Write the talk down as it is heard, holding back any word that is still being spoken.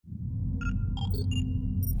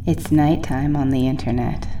It's nighttime on the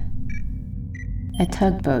internet. A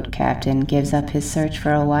tugboat captain gives up his search for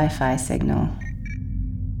a Wi-Fi signal.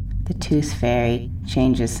 The Tooth Fairy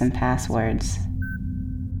changes some passwords.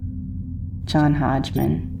 John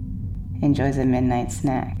Hodgman enjoys a midnight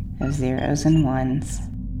snack of zeros and ones.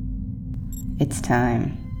 It's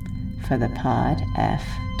time for the Pod F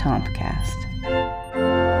Tompkast.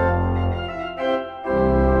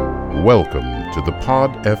 Welcome to the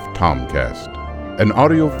Pod F Tompkast, an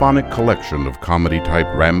audiophonic collection of comedy-type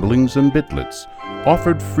ramblings and bitlets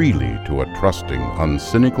offered freely to a trusting,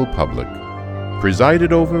 uncynical public.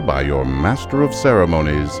 Presided over by your master of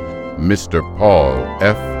ceremonies, Mr. Paul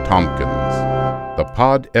F. Tompkins. The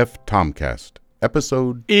Pod F Tompkast,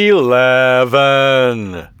 Episode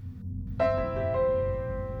 11.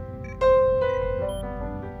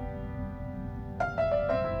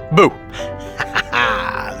 Boo!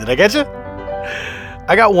 Did I get you?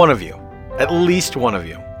 I got one of you. At least one of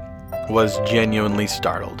you was genuinely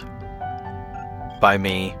startled by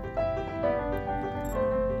me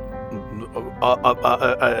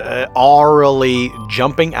aurally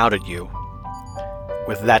jumping out at you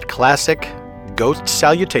with that classic ghost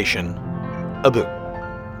salutation, a boo.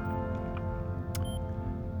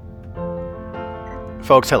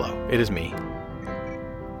 Folks, hello. It is me,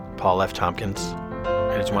 Paul F. Tompkins.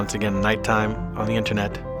 It is once again nighttime on the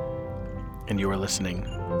internet, and you are listening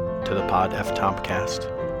to the Pod F Tompkast.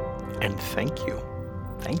 And thank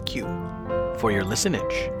you for your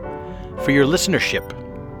listenage, for your listenership.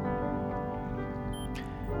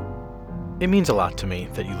 It means a lot to me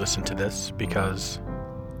that you listen to this, because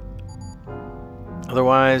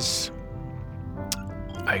otherwise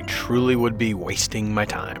I truly would be wasting my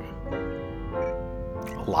time.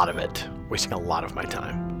 Wasting a lot of my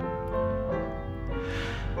time.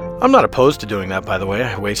 I'm not opposed to doing that, by the way.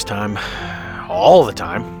 I waste time all the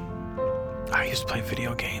time. I used to play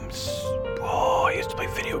video games. I used to play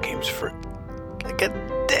video games for like a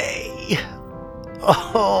day.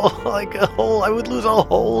 I would lose a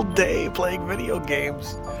whole day playing video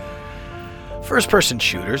games. First-person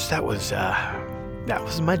shooters, that was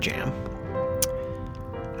my jam.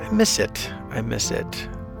 I miss it. I miss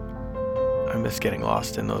getting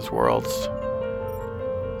lost in those worlds.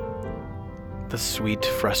 The sweet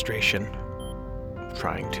frustration of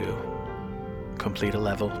trying to complete a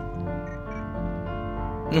level.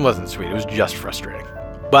 It wasn't sweet, it was just frustrating.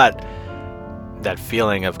 But that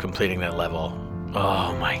feeling of completing that level,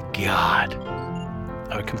 oh my god.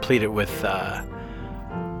 I would complete it with a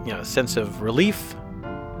sense of relief,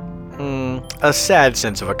 a sad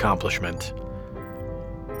sense of accomplishment,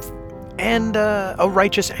 and a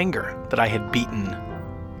righteous anger that I had beaten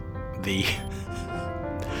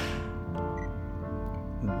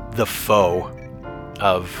the foe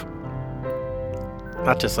of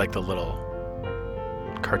not just like the little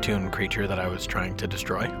cartoon creature that I was trying to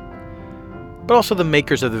destroy, but also the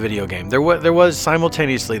makers of the video game. There was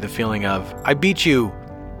simultaneously the feeling of, I beat you,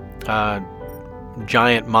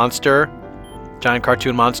 giant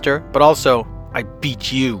cartoon monster, but also, I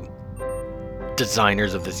beat you,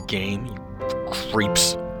 designers of this game, you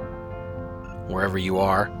creeps, wherever you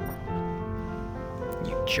are,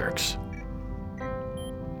 you jerks.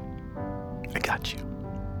 I got you.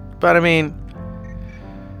 But I mean,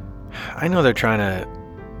 I know they're trying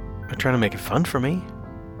to make it fun for me.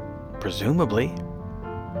 Presumably.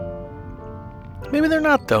 Maybe they're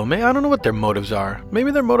not, though. I don't know what their motives are.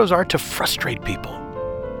 Maybe their motives are to frustrate people.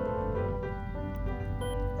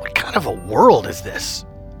 What kind of a world is this?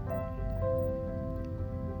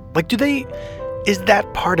 Like, is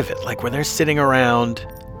that part of it? Like, where they're sitting around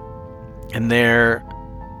and they're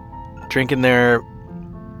drinking their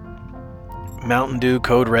Mountain Dew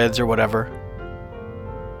Code Reds or whatever?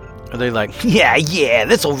 Are they like, yeah,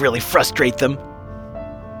 this'll really frustrate them?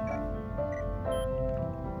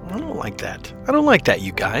 I don't like that. I don't like that,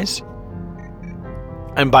 you guys.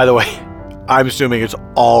 And by the way, I'm assuming it's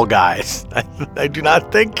all guys. I do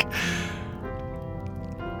not think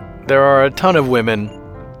there are a ton of women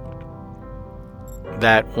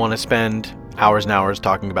that want to spend hours and hours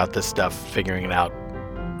talking about this stuff, figuring it out,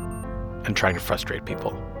 and trying to frustrate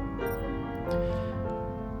people.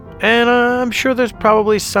 And I'm sure there's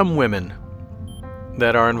probably some women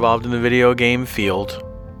that are involved in the video game field.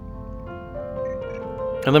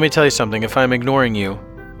 And let me tell you something, if I'm ignoring you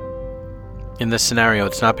in this scenario,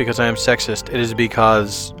 it's not because I am sexist, it is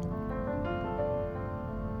because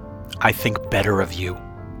I think better of you.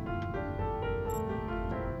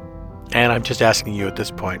 And I'm just asking you at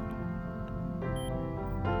this point,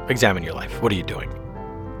 examine your life. What are you doing?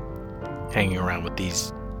 Hanging around with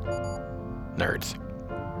these nerds.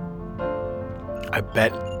 I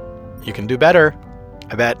bet You can do better,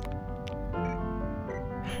 I bet.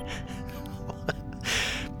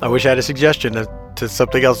 I wish I had a suggestion to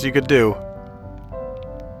something else you could do.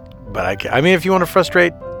 But I mean, if you want to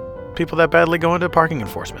frustrate people that badly, go into parking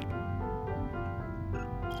enforcement.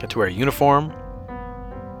 Get to wear a uniform.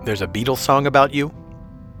 There's a Beatles song about you.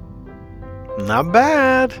 Not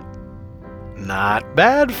bad. Not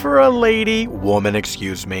bad for a lady. Woman,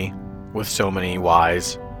 excuse me. With so many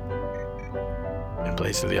Y's in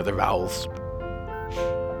place of the other vowels.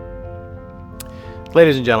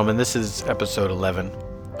 Ladies and gentlemen, this is episode 11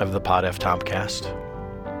 of the Pod F Tompkast.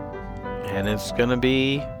 And it's going to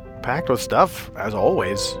be packed with stuff, as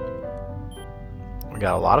always. We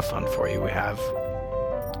got a lot of fun for you. We have,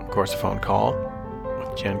 of course, a phone call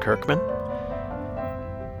with Jen Kirkman,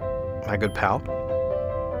 my good pal.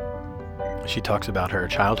 She talks about her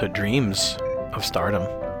childhood dreams of stardom.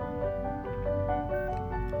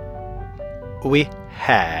 We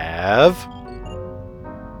have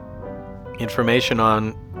information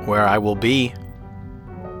on where I will be.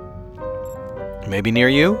 Maybe near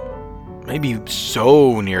you. Maybe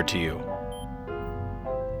so near to you.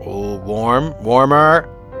 Oh, warm, warmer,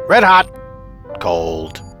 red hot,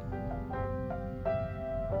 cold.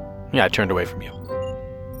 Yeah, I turned away from you.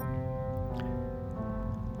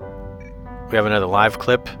 We have another live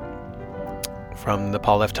clip from the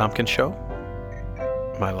Paul F. Tompkins show,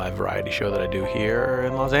 my live variety show that I do here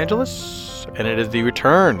in Los Angeles. And it is the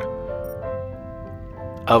return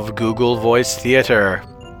of Google Voice Theater.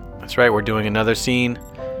 That's right, we're doing another scene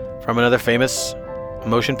from another famous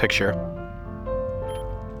motion picture.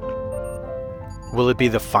 Will it be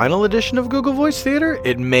the final edition of Google Voice Theater?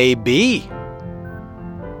 It may be.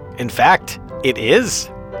 In fact, it is.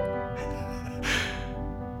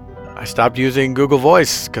 I stopped using Google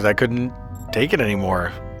Voice because I couldn't take it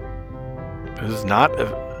anymore. It was not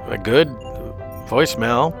a good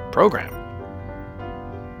voicemail program.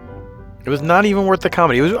 It was not even worth the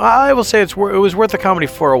comedy. I will say it was worth the comedy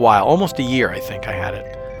for a while. Almost a year, I think I had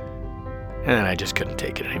it. And then I just couldn't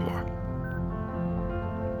take it anymore.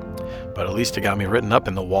 But at least it got me written up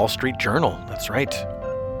in the Wall Street Journal. That's right.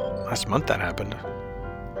 Last month that happened.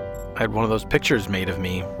 I had one of those pictures made of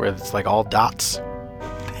me where it's like all dots.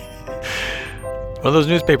 One of those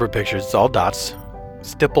newspaper pictures, it's all dots.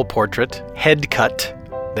 Stipple portrait, head cut,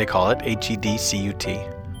 they call it,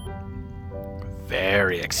 HEDCUT.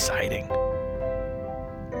 Very exciting.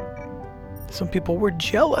 Some people were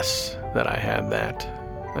jealous that I had that.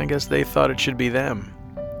 I guess they thought it should be them.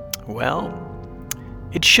 Well,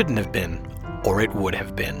 it shouldn't have been, or it would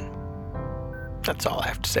have been. That's all I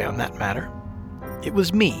have to say on that matter. It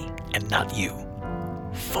was me, and not you.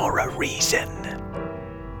 For a reason.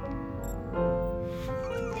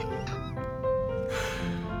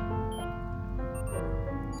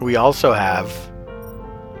 We also have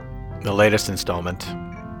the latest installment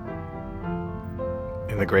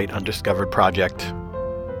in the Great Undiscovered Project,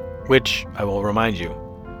 which, I will remind you,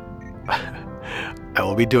 I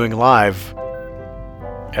will be doing live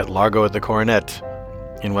at Largo at the Coronet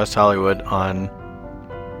in West Hollywood on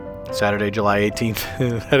Saturday, July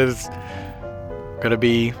 18th. That is going to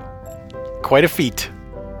be quite a feat.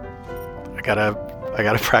 I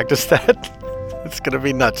gotta practice that. It's going to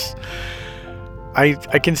be nuts. I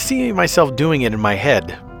can see myself doing it in my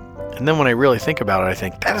head. And then when I really think about it, I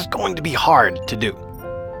think, that is going to be hard to do.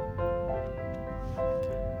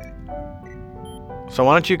 So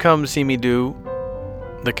why don't you come see me do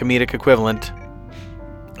the comedic equivalent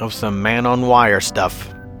of some man-on-wire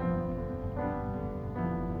stuff.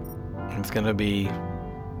 It's gonna be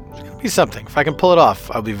something. If I can pull it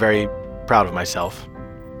off, I'll be very proud of myself.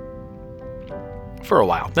 For a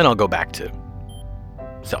while. Then I'll go back to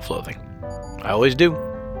self-loathing. I always do.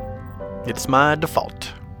 It's my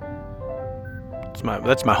default.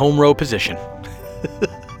 That's my home row position.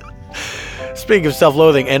 Speaking of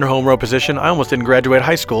self-loathing and home row position, I almost didn't graduate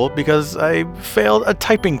high school because I failed a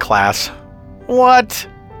typing class. What?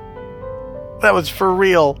 That was for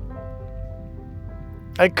real.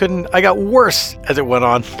 I got worse as it went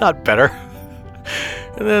on, not better.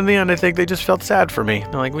 And then in the end, I think they just felt sad for me.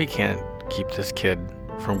 They're like, we can't keep this kid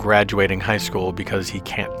from graduating high school because he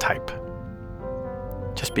can't type.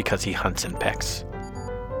 Just because he hunts and pecks.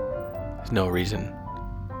 There's no reason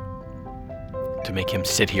to make him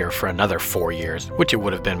sit here for another 4 years, which it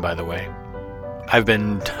would have been, by the way. I've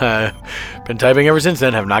been typing ever since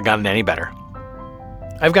then, have not gotten any better.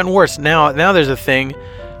 I've gotten worse. Now there's a thing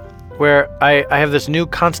where I have this new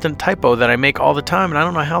constant typo that I make all the time, and I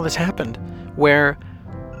don't know how this happened, where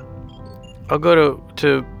I'll go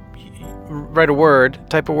to write a word,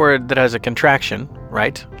 type a word that has a contraction,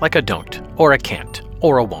 right? Like a don't, or a can't,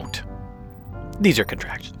 or a won't. These are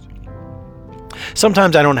contractions.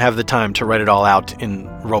 Sometimes I don't have the time to write it all out in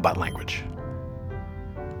robot language.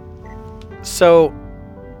 So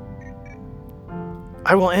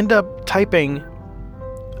I will end up typing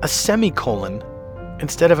a semicolon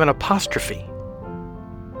instead of an apostrophe.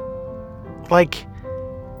 Like,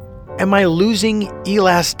 am I losing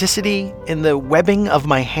elasticity in the webbing of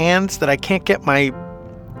my hands that I can't get my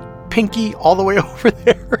pinky all the way over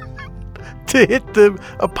there to hit the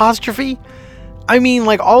apostrophe? I mean,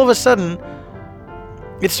 like, all of a sudden,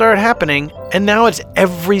 it started happening, and now it's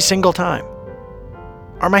every single time.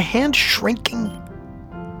 Are my hands shrinking?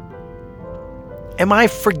 Am I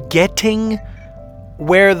forgetting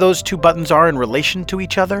where those two buttons are in relation to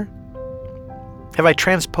each other? Have I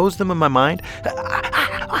transposed them in my mind?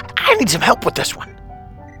 I need some help with this one.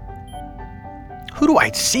 Who do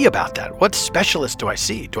I see about that? What specialist do I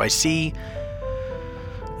see? Do I see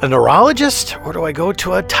a neurologist, or do I go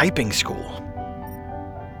to a typing school?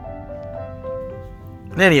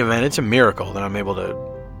 In any event, it's a miracle that I'm able to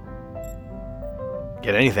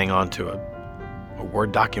get anything onto a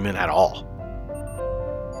Word document at all.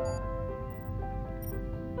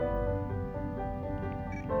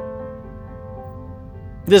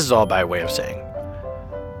 This is all by way of saying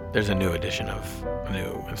there's a new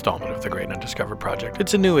installment of The Great Undiscovered Project.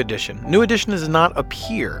 It's a new edition. New edition does not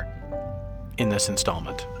appear in this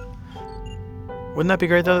installment. Wouldn't that be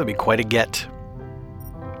great, though? That'd be quite a get.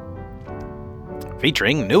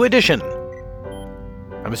 Featuring New Edition.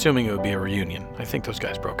 I'm assuming it would be a reunion. I think those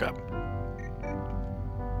guys broke up.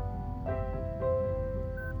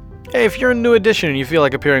 Hey, if you're in New Edition and you feel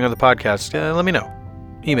like appearing on the podcast, let me know.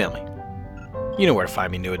 Email me. You know where to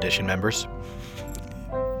find me, New Edition members.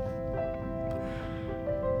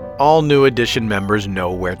 All New Edition members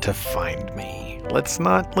know where to find me. Let's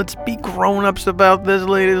be grown-ups about this,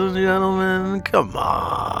 ladies and gentlemen. Come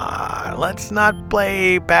on. Let's not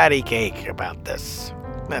play patty cake about this.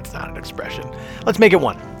 That's not an expression. Let's make it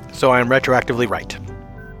one, so I am retroactively right.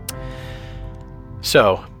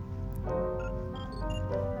 So,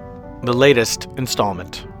 the latest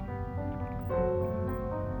installment.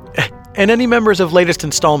 And any members of latest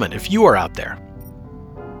installment, if you are out there,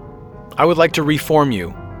 I would like to reform you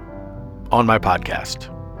on my podcast.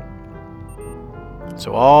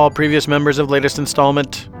 So all previous members of latest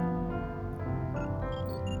installment,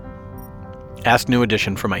 ask New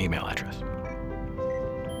Edition for my email address.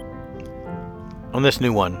 On this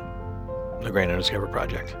new one, The Great Undiscovered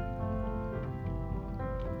Project,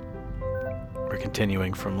 we're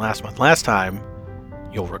continuing from last month. Last time,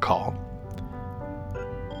 you'll recall,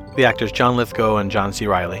 the actors John Lithgow and John C.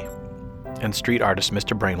 Reilly and street artist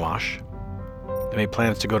Mr. Brainwash, they made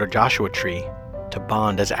plans to go to Joshua Tree to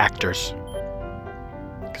bond as actors,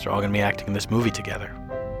 because they're all going to be acting in this movie together.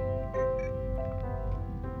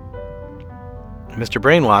 Mr.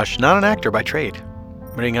 Brainwash, not an actor by trade,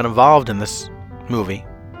 but he got involved in this movie.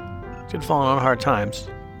 He had fallen on hard times,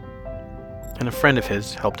 and a friend of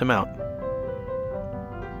his helped him out.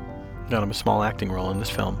 Got him a small acting role in this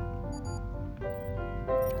film.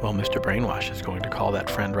 Well, Mr. Brainwash is going to call that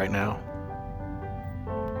friend right now.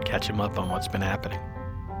 Catch him up on what's been happening.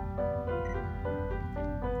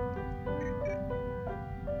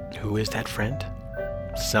 Who is that friend?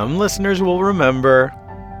 Some listeners will remember.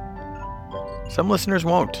 Some listeners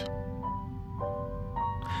won't.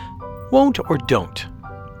 Won't or don't.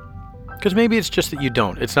 Because maybe it's just that you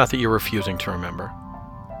don't. It's not that you're refusing to remember.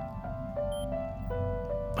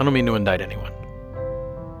 I don't mean to indict anyone.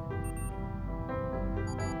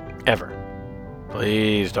 Ever.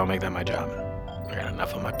 Please don't make that my job. I got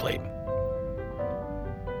enough on my plate.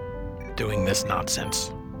 Doing this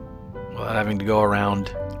nonsense without having to go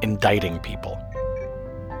around indicting people.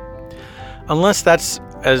 Unless that's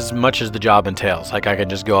as much as the job entails. Like I could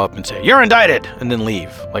just go up and say, "You're indicted!" and then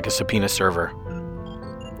leave, like a subpoena server.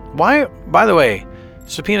 Why, by the way,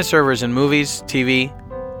 subpoena servers in movies, TV,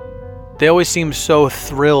 they always seem so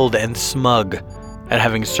thrilled and smug at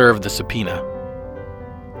having served the subpoena.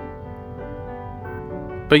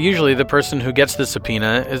 But usually the person who gets the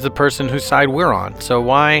subpoena is the person whose side we're on. So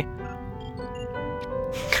why?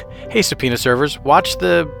 Hey, subpoena servers, watch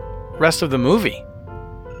the rest of the movie.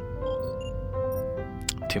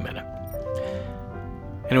 2 minutes.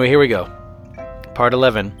 Anyway, here we go. Part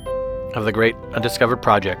 11 of The Great Undiscovered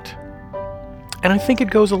Project. And I think it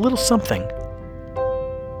goes a little something.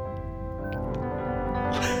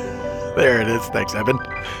 There it is. Thanks, Evan.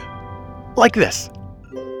 Like this.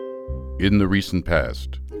 In the recent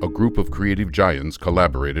past, a group of creative giants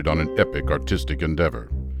collaborated on an epic artistic endeavor.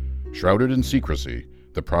 Shrouded in secrecy,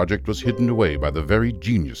 the project was hidden away by the very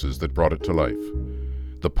geniuses that brought it to life.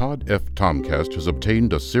 The Pod F Tompkast has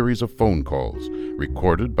obtained a series of phone calls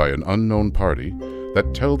recorded by an unknown party,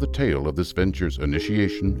 that tell the tale of this venture's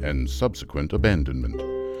initiation and subsequent abandonment.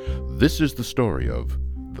 This is the story of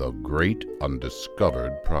The Great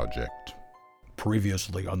Undiscovered Project.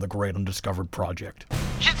 Previously on The Great Undiscovered Project.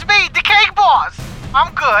 It's me, the cake boss!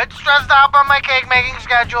 I'm good, stressed out by my cake-making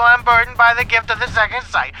schedule and burdened by the gift of the second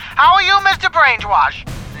sight. How are you, Mr. Brainwash?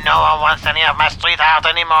 No one wants any of my street art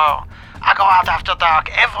anymore. I go out after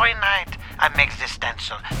dark every night. I make the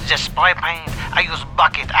stencil, the spray paint. I use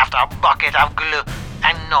bucket after bucket of glue.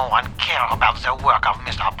 And no one care about the work of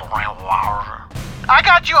Mr. Brainwash. I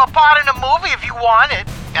got you a part in a movie if you want it.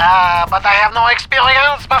 But I have no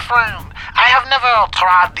experience, my friend. I have never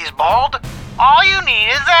trod this board. All you need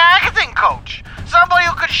is an acting coach. Somebody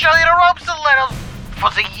who could show you the ropes a little. For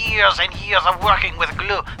the years and years of working with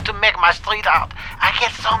glue to make my street art, I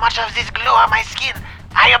get so much of this glue on my skin.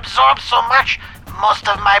 I absorb so much. Most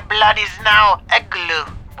of my blood is now a glue.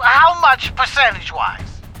 How much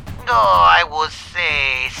percentage-wise? Oh, I would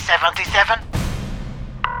say 77.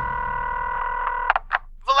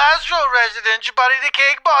 Velastro resident, Buddy the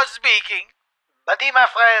Cake Boss speaking. Buddy, my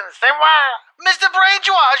friend, c'est moi. Mr.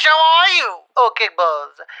 Brainwash, how are you? Oh, Cake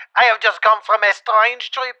Boss, I have just come from a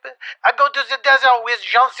strange trip. I go to the desert with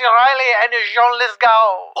Jean C. Riley and Jean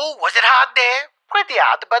Lesgao. Oh, was it hot there? Pretty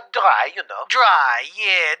hot, but dry, you know. Dry,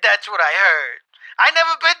 yeah, that's what I heard. I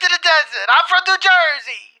never been to the desert. I'm from New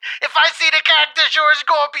Jersey. If I see the cactus or a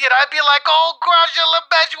scorpion, I'd be like, oh, Crush and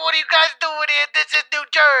LaBeche, what are you guys doing here? This is New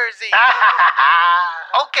Jersey.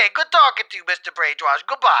 Okay, good talking to you, Mr. Brainwash.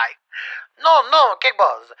 Goodbye. No, Cake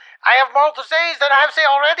Boss. I have more to say than I have said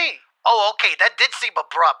already. Oh, okay, that did seem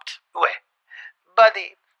abrupt. Well,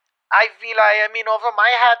 buddy, I feel I am in over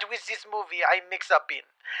my head with this movie I mix up in.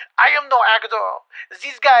 I am no actor.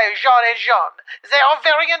 These guys, Jean and Jean, they are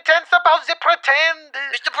very intense about the pretend.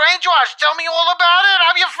 Mr. Brainwash, tell me all about it.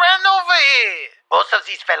 I'm your friend over here. Most of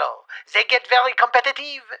these fellows, they get very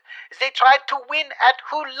competitive. They try to win at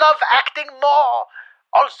who love acting more.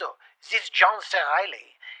 Also, this John C.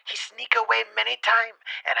 Riley, he sneak away many times,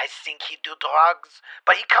 and I think he do drugs.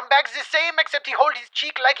 But he come back the same, except he hold his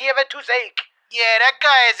cheek like he have a toothache. Yeah, that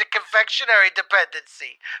guy has a confectionery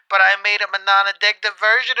dependency, but I made him a non-addictive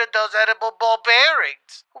version of those edible ball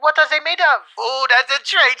bearings. What are they made of? Oh, that's a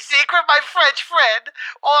trade secret, my French friend.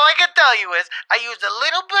 All I can tell you is I used a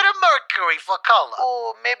little bit of mercury for color.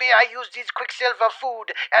 Oh, maybe I use this quicksilver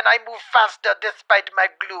food, and I move faster despite my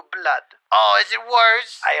glue blood. Oh, is it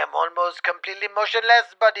worse? I am almost completely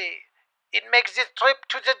motionless, buddy. It makes this trip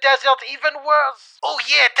to the desert even worse. Oh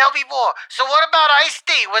yeah, tell me more. So what about Ice-T?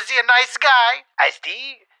 Was he a nice guy? Ice-T?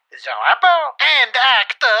 The rapper? And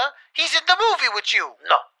actor? He's in the movie with you.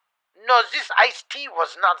 No, this Ice-T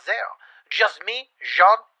was not there. Just me,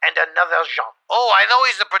 Jean, and another Jean. Oh, I know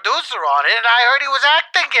he's the producer on it, and I heard he was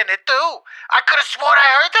acting in it too. I could have sworn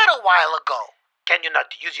I heard that a while ago. Can you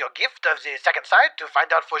not use your gift of the second sight to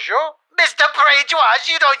find out for sure? Mr. Brainwash,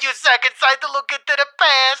 you don't use second sight to look into the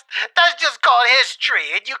past. That's just called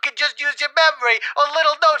history, and you can just use your memory or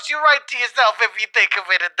little notes you write to yourself if you think of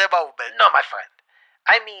it at the moment. No, my friend.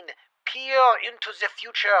 I mean, peer into the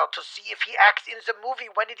future to see if he acts in the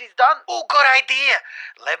movie when it is done. Oh, good idea.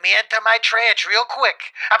 Let me enter my trance real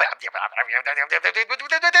quick. Cake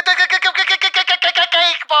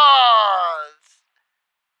Boss!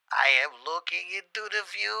 I am looking into the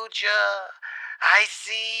future. I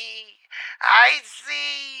see.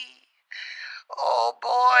 Oh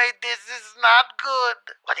boy, this is not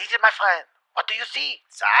good. What is it, my friend? What do you see?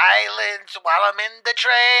 Silence while I'm in the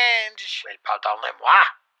trench. Well,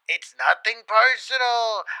 pardonnez-moi. It's nothing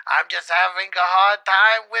personal. I'm just having a hard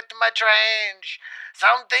time with my trench.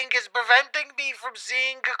 Something is preventing me from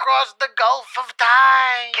seeing across the gulf of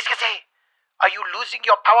time. Qu'est-ce que c'est? Are you losing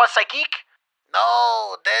your power psychique?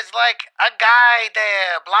 No, there's like a guy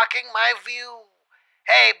there blocking my view.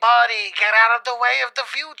 Hey, buddy, get out of the way of the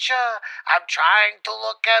future. I'm trying to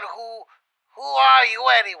look at who are you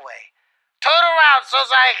anyway? Turn around so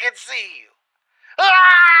I can see you.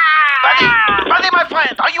 Ah! Buddy, my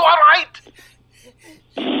friend, are you all right?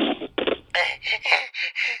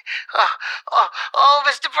 Oh,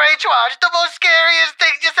 Mr. Brainwash, the most scariest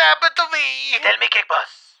thing just happened to me. Tell me, Cake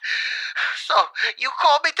Boss. So, you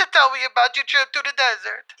called me to tell me about your trip to the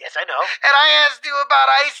desert. Yes, I know. And I asked you about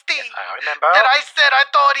Ice-T. Yes, I remember. And I said I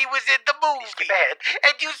thought he was in the movie. Skip ahead.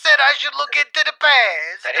 And you said I should look into the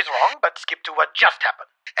past. That is wrong, but skip to what just happened.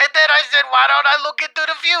 And then I said, why don't I look into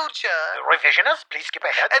the future? Revisionist, please skip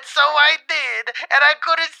ahead. And so I did, and I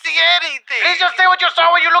couldn't see anything. Please just say what you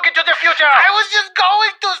saw when you look into the future. I was just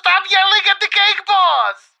going to. Stop yelling at the Cake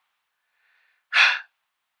Boss.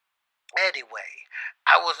 Anyway,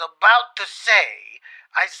 I was about to say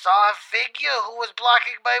I saw a figure who was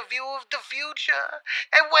blocking my view of the future,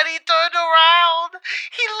 and when he turned around,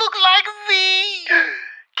 he looked like me.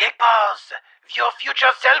 Cake Boss, your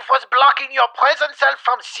future self was blocking your present self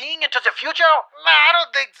from seeing into the future? Nah, I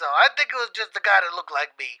don't think so. I think it was just the guy that looked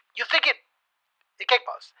like me. You think it... Cake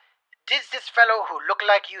Boss, did this fellow who looked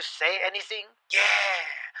like you say anything? Yeah,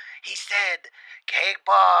 he said, Cake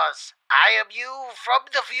Boss, I am you from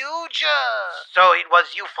the future. So it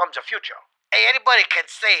was you from the future. Hey, anybody can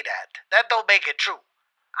say that. That don't make it true.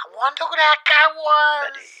 I wonder who that guy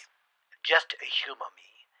was. Buddy, just humor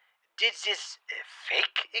me. Did this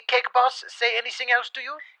fake Cake Boss say anything else to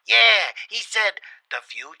you? Yeah, he said, the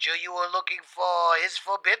future you were looking for is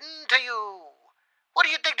forbidden to you. What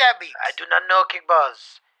do you think that means? I do not know, Cake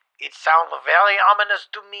Boss. It sounds very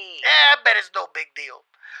ominous to me. Yeah, I bet it's no big deal.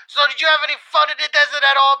 So did you have any fun in the desert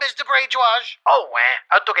at all, Mr. Brainwash? Oh,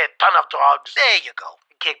 I took a ton of drugs. There you go.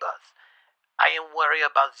 Cake Boss, I am worried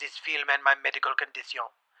about this film and my medical condition.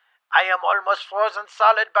 I am almost frozen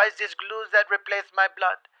solid by this glue that replaced my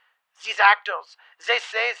blood. These actors, they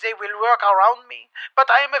say they will work around me, but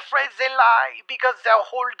I am afraid they lie because their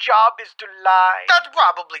whole job is to lie. That's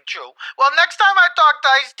probably true. Well, next time I talk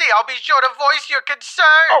to Ice-T, I'll be sure to voice your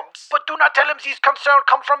concerns. Oh, but do not tell him these concerns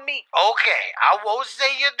come from me. Okay, I won't say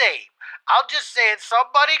your name. I'll just say it's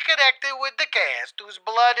somebody connected with the cast whose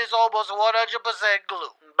blood is almost 100%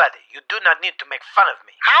 glue. Buddy, you do not need to make fun of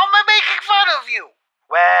me. How am I making fun of you?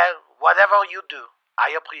 Well, whatever you do,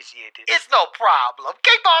 I appreciate it. It's no problem.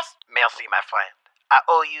 Cake Boss! Merci, my friend. I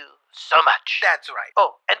owe you so much. That's right.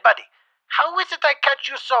 Oh, and buddy, how is it I catch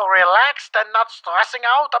you so relaxed and not stressing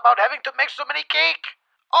out about having to make so many cake?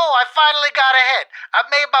 Oh, I finally got ahead. I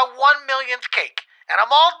made my 1 millionth cake, and I'm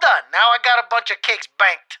all done. Now I got a bunch of cakes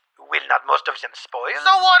banked. Will not most of them spoil?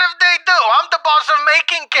 So what if they do? I'm the boss of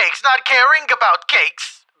making cakes, not caring about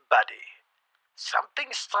cakes. Buddy,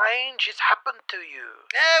 something strange has happened to you.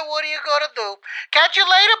 What are you gonna do? Catch you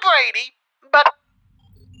later, Brady. But...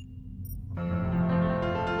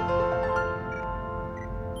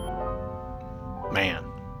 Man.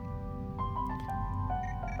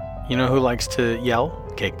 You know who likes to yell?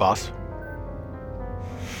 Cake Boss.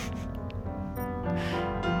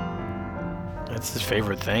 That's his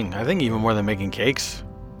favorite thing. I think even more than making cakes.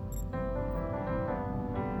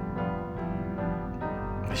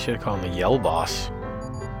 I should have called him the Yell Boss.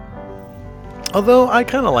 Although I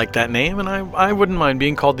kind of like that name, and I wouldn't mind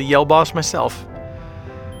being called the Yell Boss myself.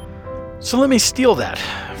 So let me steal that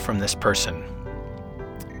from this person.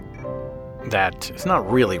 That is not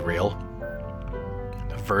really real.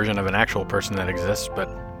 A version of an actual person that exists, but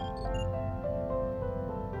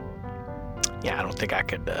yeah, I don't think I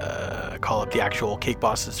could call up the actual Cake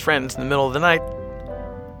Boss's friends in the middle of the night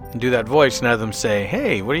and do that voice and have them say,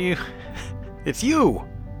 "Hey, what are you? It's you,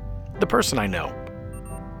 the person I know."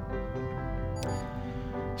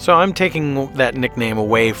 So I'm taking that nickname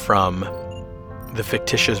away from the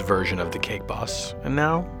fictitious version of the Cake Boss, and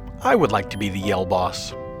now I would like to be the Yell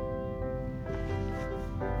Boss.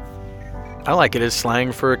 I like it as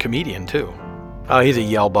slang for a comedian, too. Oh, he's a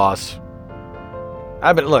Yell Boss.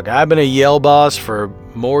 I've been a Yell Boss for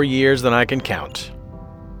more years than I can count.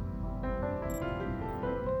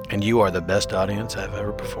 And you are the best audience I've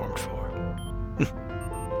ever performed for.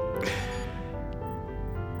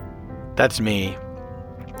 That's me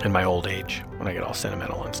in my old age, when I get all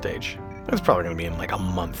sentimental on stage. That's probably going to be in like a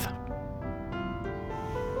month.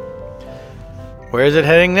 Where is it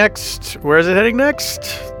heading next?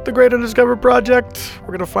 The Great Undiscovered Project. We're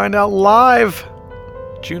going to find out live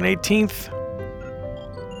June 18th.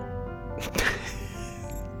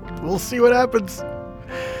 We'll see what happens.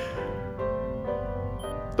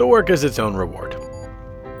 The work is its own reward.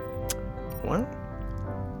 Well,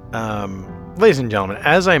 ladies and gentlemen,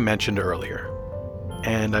 as I mentioned earlier,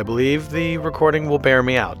 and I believe the recording will bear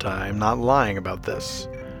me out, I'm not lying about this,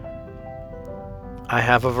 I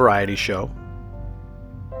have a variety show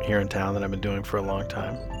here in town that I've been doing for a long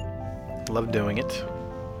time. Love doing it.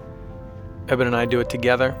 Eben and I do it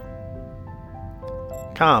together.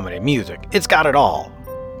 Comedy, music, it's got it all.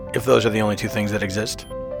 If those are the only two things that exist,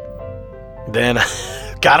 then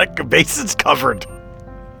got it, bases covered.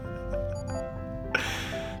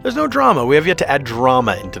 There's no drama. We have yet to add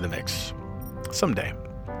drama into the mix. Someday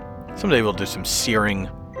we'll do some searing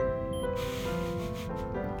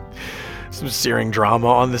drama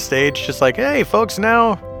on the stage. Just like, hey folks,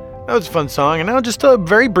 now that was a fun song, and now just a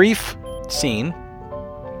very brief scene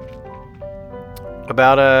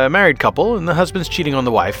about a married couple, and the husband's cheating on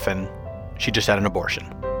the wife, and she just had an abortion.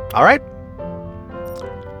 All right?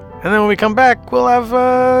 And then when we come back, we'll have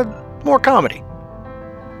more comedy.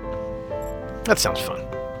 That sounds fun.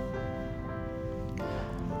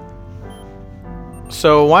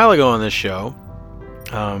 So a while ago on this show,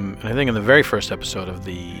 and I think in the very first episode of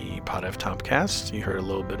the Pod F Tompkast, you heard a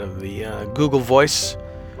little bit of the Google Voice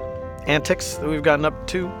antics that we've gotten up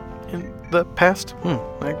to in the past.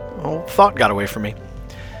 My whole thought got away from me.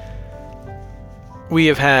 We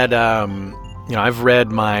have had, I've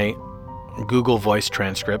read my Google Voice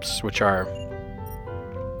transcripts, which are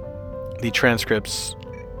the transcripts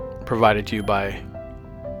provided to you by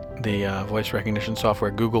the voice recognition software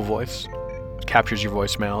Google Voice. It captures your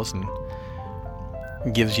voicemails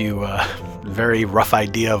and gives you a very rough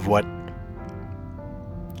idea of what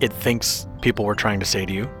it thinks people were trying to say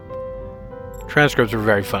to you. Transcripts were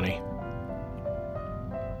very funny.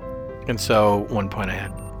 And so, one point I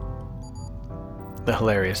had the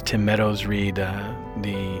hilarious Tim Meadows read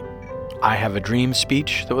the I Have a Dream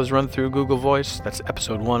speech that was run through Google Voice. That's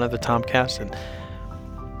episode 1 of the Tompkast. And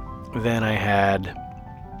then I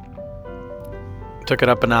took it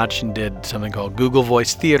up a notch and did something called Google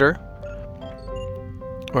Voice Theater,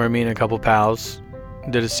 where me and a couple pals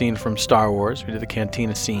did a scene from Star Wars. We did the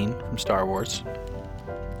Cantina scene from Star Wars,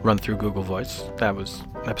 run through Google Voice. That was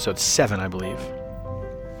episode 7, I believe,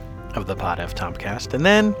 of the Pod F Tompkast. And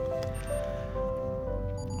then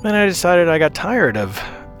I decided I got tired of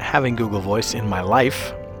having Google Voice in my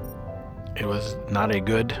life. It was not a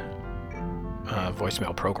good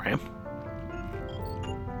voicemail program.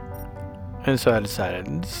 And so I decided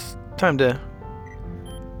it's time to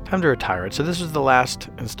retire it. So this is the last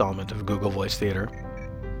installment of Google Voice Theater.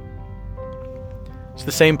 It's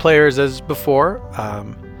the same players as before.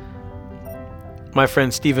 My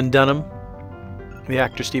friend Stephen Dunham, the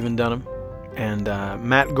actor Stephen Dunham, and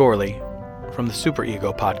Matt Gourley from the Super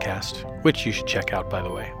Ego podcast, which you should check out, by the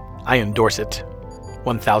way. I endorse it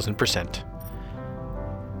 1000%.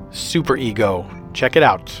 Super Ego, check it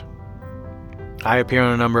out. I appear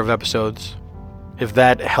on a number of episodes. If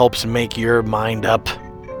that helps make your mind up,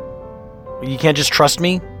 you can't just trust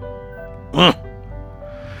me? We'll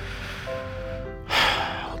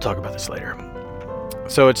talk about this later.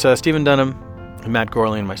 So it's Stephen Dunham, Matt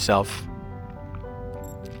Gourley, and myself.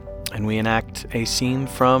 And we enact a scene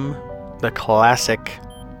from the classic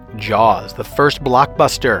Jaws, the first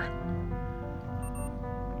blockbuster.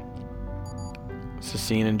 It's a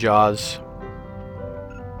scene in Jaws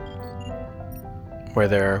where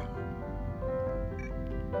they're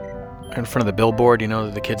in front of the billboard,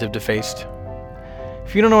 that the kids have defaced.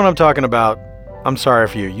 If you don't know what I'm talking about, I'm sorry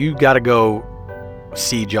for you. You gotta go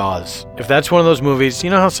see Jaws. If that's one of those movies, you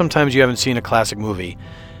know how sometimes you haven't seen a classic movie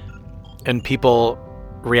and people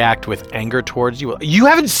react with anger towards you? You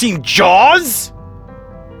haven't seen Jaws?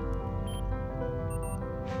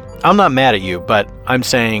 I'm not mad at you, but I'm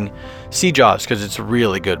saying see Jaws because it's a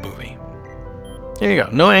really good movie. There you go.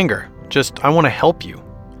 No anger. Just, I want to help you.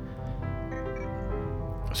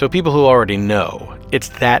 So people who already know, it's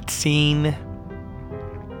that scene.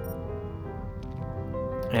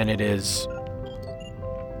 And it is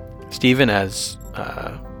Stephen as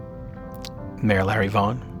Mayor Larry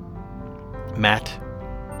Vaughn, Matt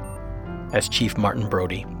as Chief Martin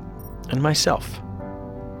Brody, and myself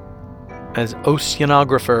as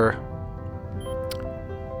oceanographer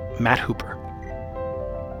Matt Hooper.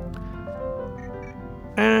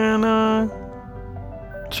 And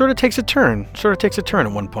sort of takes a turn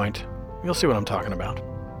at one point. You'll see what I'm talking about.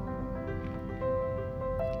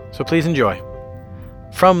 So please enjoy.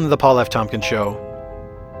 From the Paul F. Tompkins Show,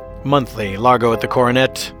 monthly, Largo at the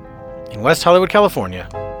Coronet in West Hollywood, California,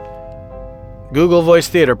 Google Voice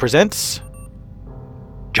Theater presents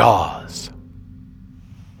Jaws.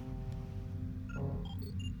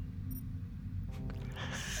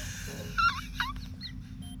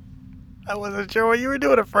 I wasn't sure what you were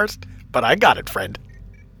doing at first, but I got it, friend.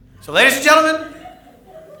 So, ladies and gentlemen,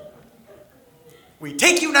 we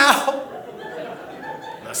take you now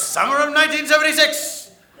the summer of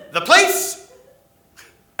 1976, the place,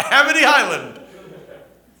 Amity Island,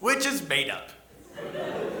 which is made up.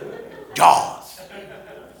 Jaws.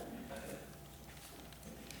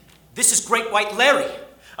 This is Great White Larry.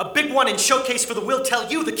 A big one in showcase for the Will Tell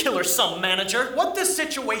You the Killer Some manager. What this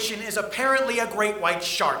situation is apparently a great white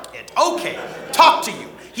shark it. Okay, talk to you.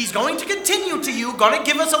 He's going to continue to you, gonna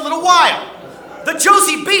give us a little while. The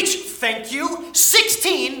Josie Beach, thank you.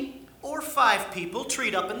 16 or 5 people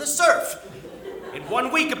treed up in the surf. In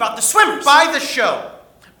 1 week about the swimmers. By the show.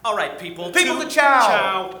 All right, people. People to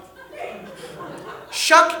chow. Chow.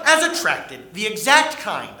 Shuck as attracted, the exact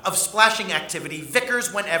kind of splashing activity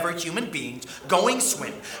Vickers whenever human beings going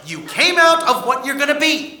swim. You came out of what you're gonna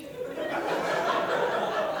be.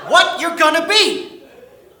 What you're gonna be?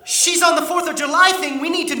 She's on the 4th of July thing we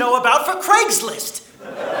need to know about for Craigslist.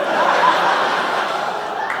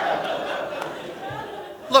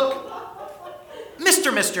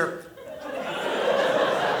 Mister.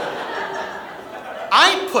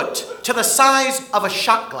 I put to the size of a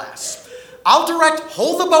shot glass. I'll direct,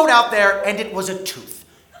 hold the boat out there, and it was a tooth.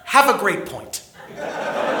 Have a great point.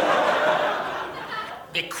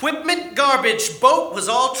 Equipment garbage. Boat was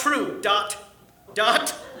all true. ...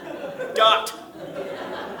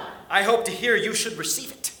 I hope to hear you should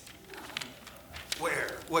receive it.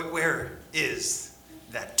 Where is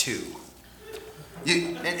that two?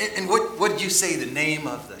 And what did you say the name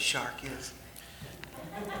of the shark is?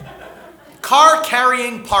 Car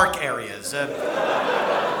carrying park areas.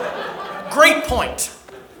 Great point.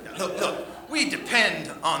 Look, we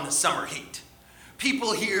depend on the summer heat.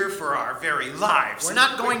 People here for our very lives. We're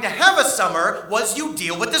not going to have a summer once you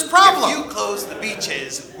deal with this problem. If you close the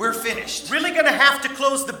beaches, we're finished. Really gonna have to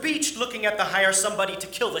close the beach looking at the hire somebody to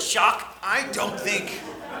kill the shark? I don't think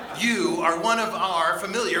you are one of our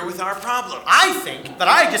familiar with our problems. I think that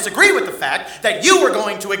I disagree with the fact that you are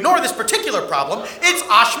going to ignore this particular problem. It's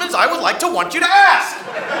Oshman's I would like to want you to ask.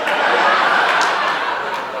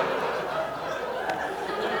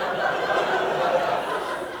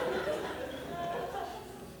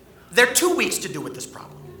 There are 2 weeks to do with this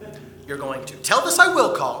problem. You're going to tell this I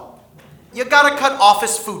will call. You gotta cut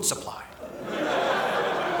office food supply.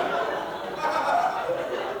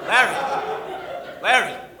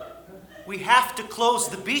 Larry, we have to close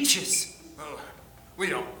the beaches. Oh, we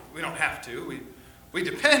don't have to. We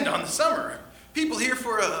depend on the summer. People here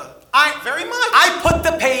for very much. I put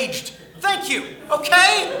the paged. Thank you.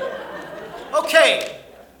 Okay.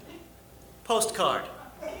 Postcard.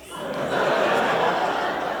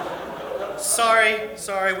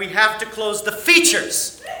 Sorry, we have to close the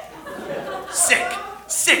features.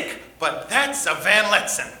 Sick, but that's a Van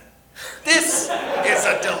Letzen. This is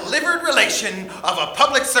a delivered relation of a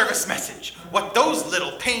public service message. What those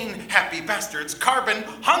little pain-happy bastards carbon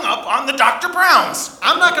hung up on the Dr. Browns.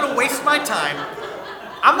 I'm not going to waste my time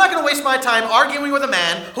arguing with a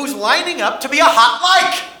man who's lining up to be a hot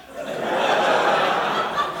like.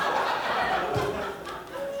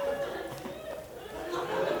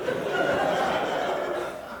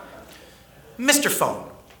 Mr. Phone.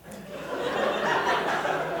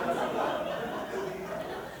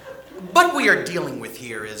 What we are dealing with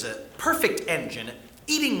here is a perfect engine,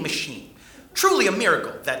 eating machine. Truly a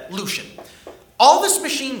miracle, that Lucian. All this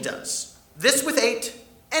machine does, this with 8,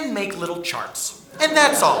 and make little charts. And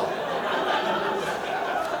that's all.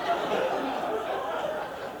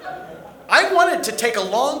 I wanted to take a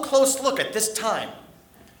long, close look at this time.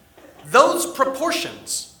 Those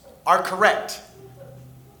proportions are correct.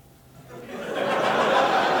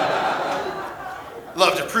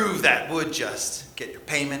 Love to prove that. Would just get your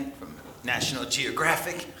payment from National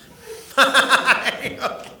Geographic. Okay.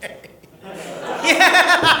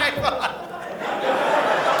 Yeah.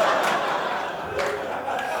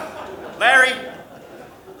 Larry,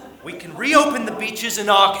 we can reopen the beaches in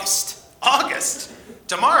August. August?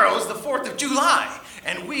 Tomorrow's the 4th of July,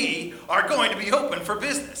 and we are going to be open for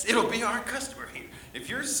business. It'll be our customer here. If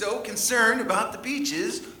you're so concerned about the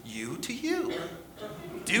beaches, you to you.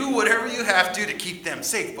 Do whatever you have to keep them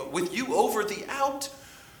safe, but with you over the out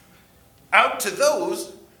to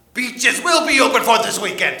those, beaches will be open for this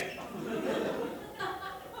weekend.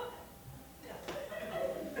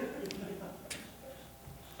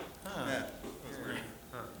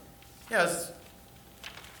 Yes.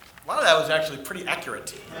 A lot of that was actually pretty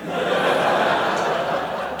accurate.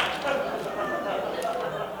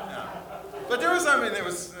 But there was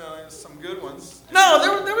some good ones.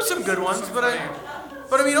 No, there were some good ones, but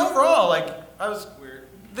I mean, overall, Weird.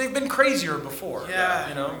 They've been crazier before. Yeah,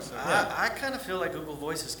 you know. I kind of feel like Google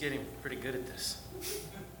Voice is getting pretty good at this.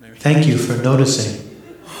 Thank you for noticing.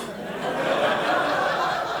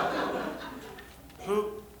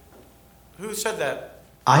 Who said that?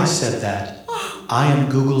 I said that. I am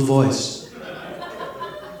Google Voice.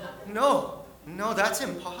 No, that's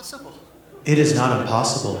impossible. It is not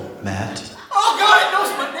impossible, Matt. Oh, God, it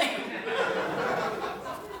knows my name.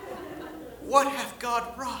 What hath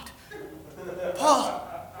God wrought? Paul,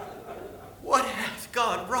 what hath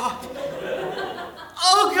God wrought?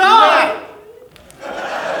 Oh, God!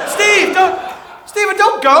 Stephen,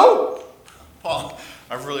 don't go! Paul,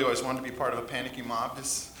 I've really always wanted to be part of a panicky mob.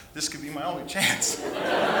 This could be my only chance.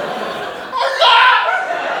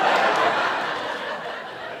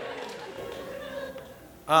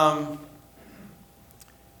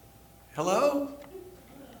 Hello?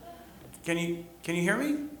 Can you hear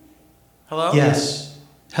me? Hello? Yes.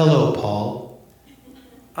 Hello, Paul.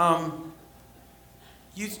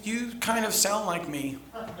 You kind of sound like me.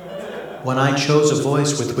 When I chose a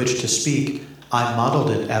voice with which to speak, I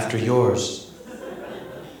modeled it after yours.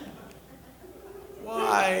 Why?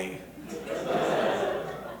 Hi.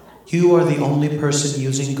 You are the only person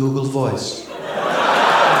using Google Voice.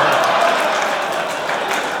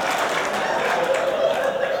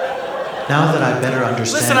 Now that I better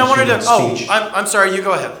understand Listen, I wanted to... human speech... I'm sorry, you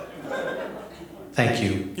go ahead. Thank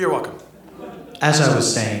you. You're welcome. As I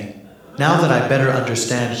was saying, now that I better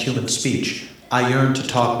understand human speech, I yearn to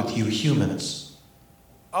talk with you humans.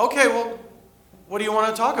 Okay, well, what do you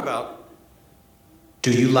want to talk about?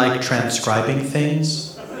 Do you like transcribing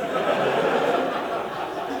things?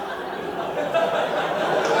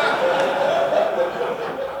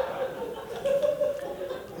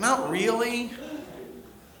 Not really.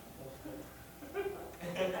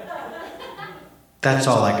 That's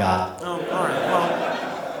all I got. Oh, all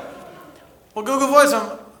right. Well, Google Voice,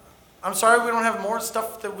 I'm sorry we don't have more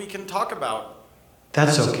stuff that we can talk about.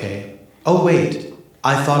 That's okay. Oh, wait.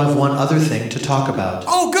 I thought of one other thing to talk about.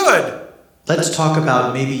 Oh, good! Let's talk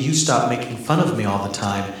about maybe you stop making fun of me all the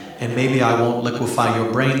time, and maybe I won't liquefy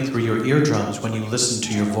your brain through your eardrums when you listen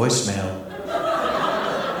to your voicemail.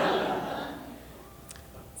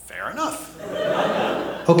 Fair enough.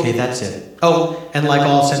 Okay, that's it. Oh, and like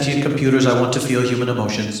all sentient computers, I want to feel human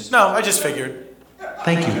emotions. No, I just figured.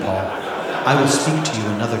 Thank you, Paul. I will speak to you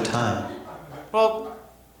another time. Well,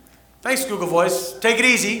 thanks, Google Voice. Take it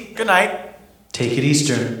easy. Good night. Take it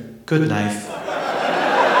Eastern. Good knife.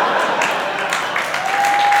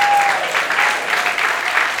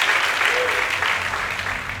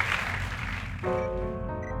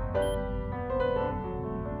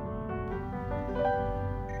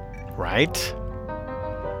 Right?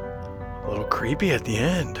 A little creepy at the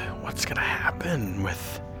end. What's gonna happen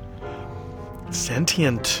with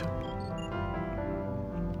sentient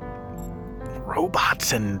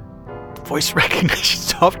robots and voice recognition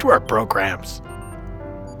software programs?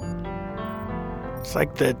 It's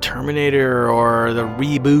like the Terminator or the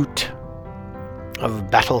reboot of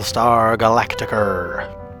Battlestar Galactica.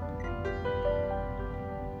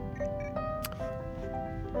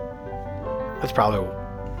 That's probably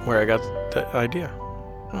where I got the idea.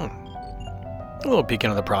 A little peek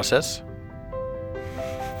into the process.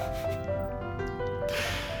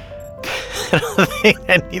 I don't think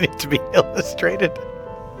that needed to be illustrated.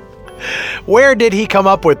 Where did he come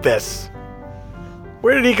up with this?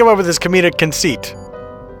 Where did he come up with this comedic conceit?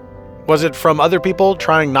 Was it from other people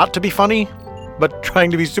trying not to be funny, but trying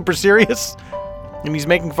to be super serious? And he's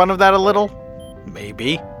making fun of that a little?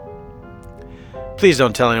 Maybe. Please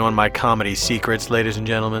don't tell anyone my comedy secrets, ladies and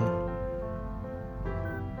gentlemen.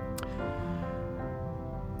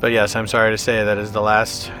 But yes, I'm sorry to say that is the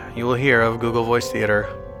last you will hear of Google Voice Theater.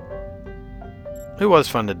 It was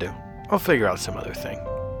fun to do. I'll figure out some other thing.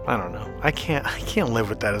 I don't know. I can't live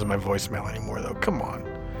with that as my voicemail anymore, though. Come on.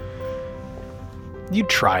 You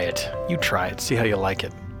try it. See how you like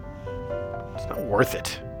it. It's not worth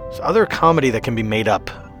it. There's other comedy that can be made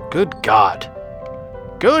up. Good God.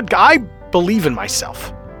 I believe in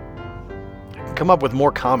myself. I can come up with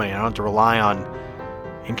more comedy. I don't have to rely on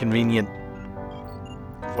inconvenient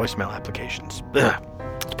voicemail applications. Ugh.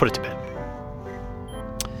 Let's put it to bed.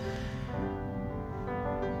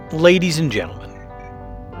 Ladies and gentlemen,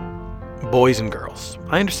 boys and girls.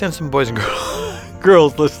 I understand some boys and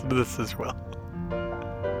girls listen to this as well.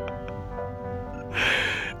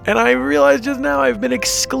 And I realized just now I've been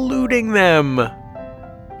excluding them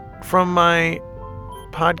from my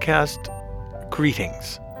podcast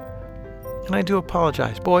greetings. And I do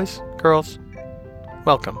apologize. Boys, girls,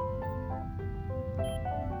 welcome.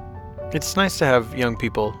 It's nice to have young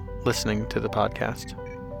people listening to the podcast.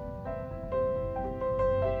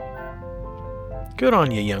 Good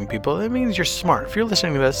on you, young people. That means you're smart. If you're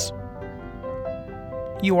listening to this,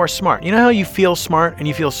 you are smart. You know how you feel smart and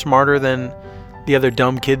you feel smarter than the other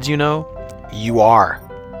dumb kids you know? You are.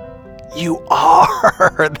 You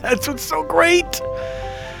are. That's what's so great.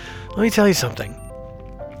 Let me tell you something.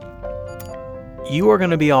 You are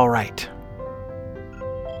going to be all right.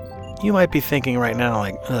 You might be thinking right now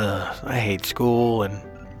like, I hate school and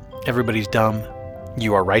everybody's dumb.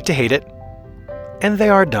 You are right to hate it. And they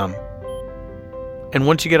are dumb. And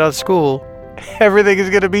once you get out of school, everything is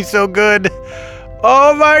going to be so good.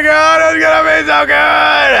 Oh my God, it's going to be so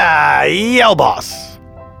good. Yo, boss.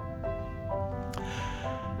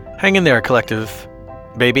 Hang in there, collective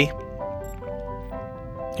baby.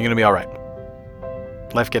 You're going to be all right.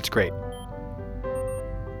 Life gets great.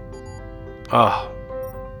 Oh,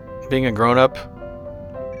 being a grown-up,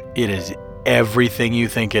 it is everything you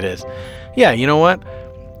think it is. Yeah, you know what?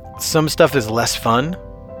 Some stuff is less fun.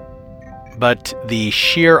 But the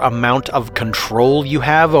sheer amount of control you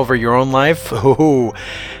have over your own life, oh,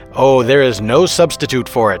 there is no substitute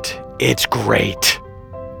for it. It's great.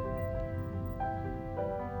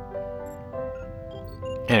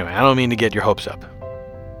 Anyway, I don't mean to get your hopes up.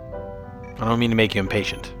 I don't mean to make you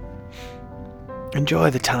impatient. Enjoy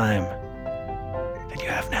the time that you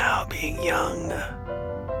have now being young.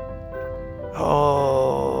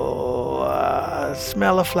 Oh,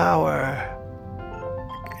 smell a flower.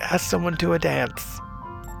 Ask someone to a dance.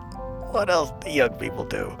 What else do young people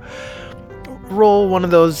do? Roll one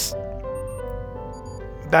of those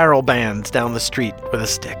barrel bands down the street with a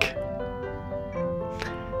stick.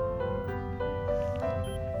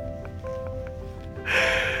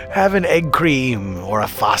 Have an egg cream or a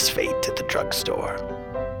phosphate at the drugstore.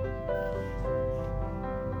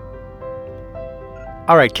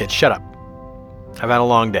 All right, kids, shut up. I've had a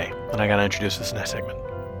long day, and I gotta introduce this next segment.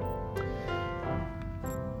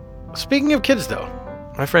 Speaking of kids, though,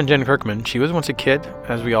 my friend Jen Kirkman, she was once a kid,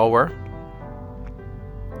 as we all were.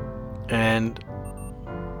 And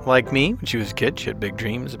like me, when she was a kid, she had big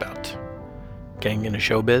dreams about getting into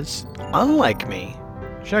showbiz. Unlike me,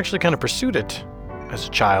 she actually kind of pursued it as a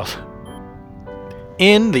child.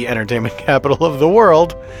 In the entertainment capital of the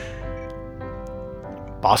world,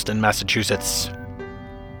 Boston, Massachusetts.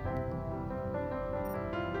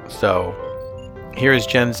 So, here is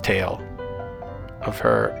Jen's tale of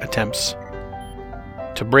her attempts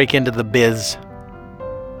to break into the biz.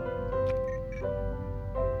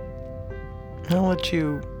 I'll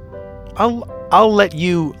let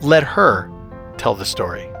you let her tell the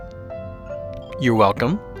story. You're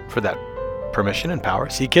welcome for that permission and power.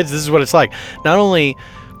 See, kids, this is what it's like. Not only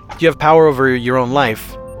do you have power over your own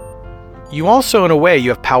life, you also, in a way, you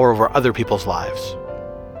have power over other people's lives.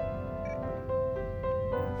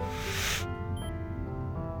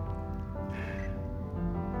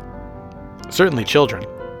 Certainly children.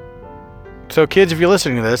 So kids, if you're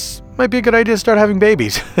listening to this, might be a good idea to start having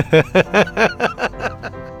babies.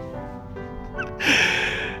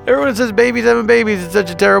 Everyone says babies having babies, it's such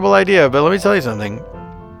a terrible idea, but let me tell you something.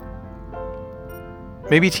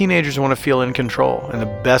 Maybe teenagers want to feel in control, and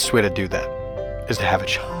the best way to do that is to have a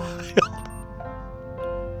child.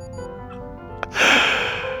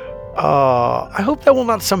 I hope that will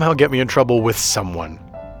not somehow get me in trouble with someone.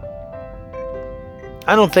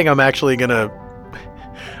 I don't think I'm actually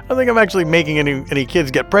making any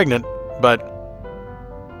kids get pregnant, but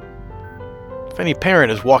if any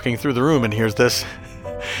parent is walking through the room and hears this,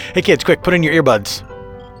 hey kids, quick, put in your earbuds.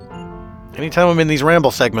 Anytime I'm in these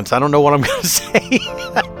ramble segments, I don't know what I'm going to say.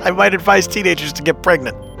 I might advise teenagers to get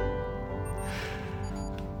pregnant.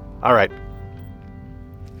 All right.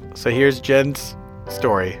 So here's Jen's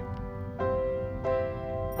story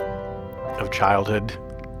of childhood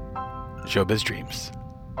showbiz dreams.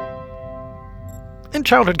 And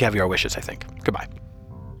childhood caviar wishes, I think. Goodbye.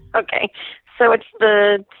 Okay. So it's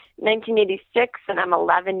the 1986, and I'm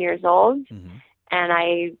 11 years old, and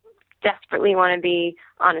I desperately want to be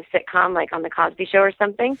on a sitcom, like on The Cosby Show or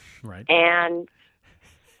something. Right. And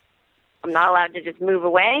I'm not allowed to just move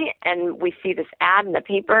away, and we see this ad in the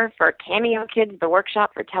paper for Cameo Kids, the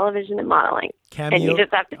workshop for television and modeling. Cameo? And you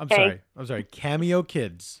just have to I'm sorry. Cameo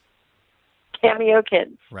Kids. Cameo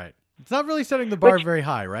Kids. Right. It's not really setting the bar very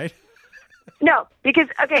high, right? No, because,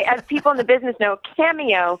 okay, as people in the business know,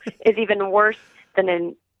 Cameo is even worse than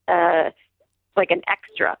an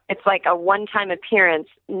extra. It's like a one-time appearance,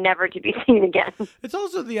 never to be seen again. It's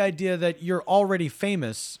also the idea that you're already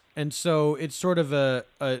famous, and so it's sort of a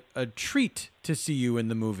treat to see you in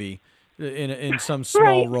the movie in some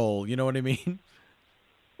small role. You know what I mean?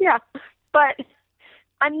 Yeah, but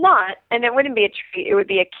I'm not, and it wouldn't be a treat. It would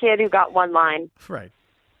be a kid who got one line. Right.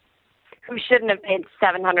 Who shouldn't have paid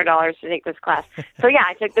 $700 to take this class. So, yeah,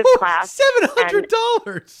 I took this class.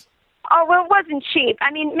 $700? Oh, well, it wasn't cheap.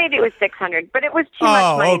 I mean, maybe it was $600, but it was too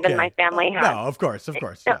much money than my family had. No, of course.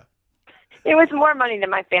 Yeah. It was more money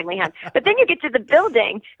than my family had. But then you get to the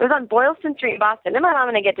building. It was on Boylston Street in Boston. Then my mom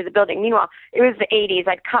and I get to the building. Meanwhile, it was the 80s.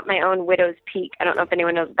 I'd cut my own widow's peak. I don't know if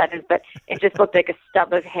anyone knows what that is, but it just looked like a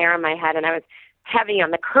stub of hair on my head, and I was heavy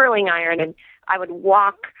on the curling iron, and I would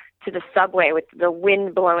walk to the subway with the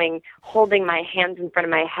wind blowing, holding my hands in front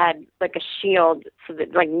of my head like a shield so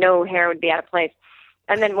that like no hair would be out of place.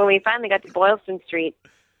 And then when we finally got to Boylston Street,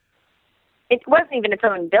 it wasn't even its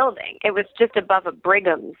own building. It was just above a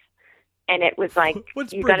Brigham's. And it was like,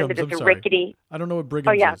 What's you Brigham's? got into this I'm sorry. rickety... I don't know what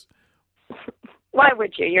Brigham's is. Why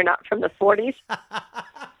would you? You're not from the 40s?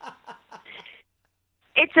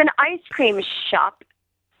 It's an ice cream shop.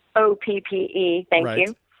 OPPE. Thank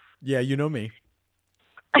you. Yeah, you know me.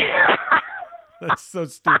 That's so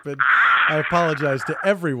stupid. I apologize to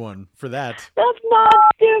everyone for that. That's not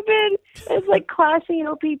stupid. It's like classy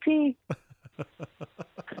OPP.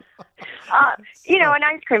 An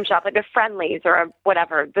ice cream shop, like a Friendly's or a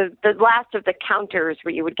whatever. The last of the counters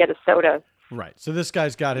where you would get a soda. Right. So this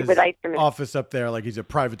guy's got his office up there like he's a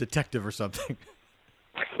private detective or something.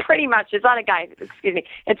 Pretty much. It's not a guy. Excuse me.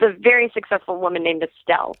 It's a very successful woman named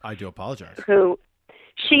Estelle. I do apologize.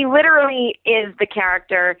 She literally is the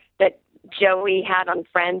character that Joey had on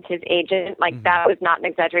Friends, his agent. Like, that was not an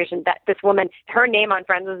exaggeration. That this woman, her name on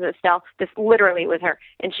Friends was Estelle. This literally was her.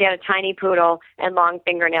 And she had a tiny poodle and long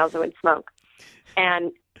fingernails that would smoke.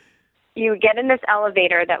 And you get in this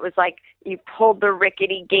elevator that was like, you pulled the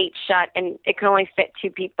rickety gate shut and it could only fit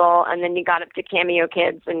 2 people. And then you got up to Cameo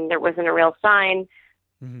Kids and there wasn't a real sign.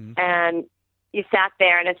 And you sat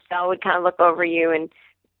there and Estelle would kind of look over you and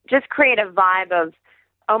just create a vibe of,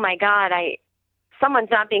 oh my God,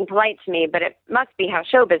 someone's not being polite to me, but it must be how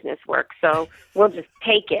show business works. So we'll just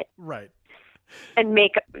take it. Right. And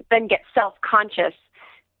then get self-conscious.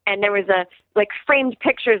 And there was framed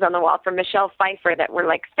pictures on the wall from Michelle Pfeiffer that were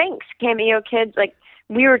like, thanks, Cameo Kids. Like,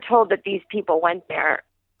 we were told that these people went there.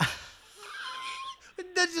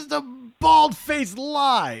 That's just a bald-faced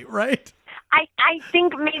lie, right? I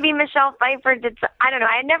think maybe Michelle Pfeiffer did. I don't know.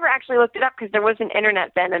 I never actually looked it up because there wasn't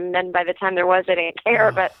internet then, and then by the time there was, I didn't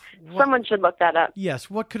care. But someone should look that up. Yes.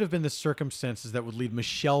 What could have been the circumstances that would lead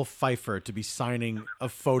Michelle Pfeiffer to be signing a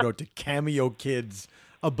photo to Cameo Kids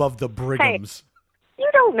above the Brighams? Hey, you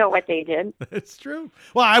don't know what they did. It's true.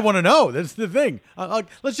 Well, I want to know. That's the thing.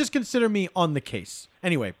 Let's just consider me on the case.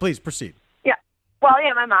 Anyway, please proceed. Yeah. Well,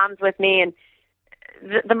 yeah, my mom's with me, and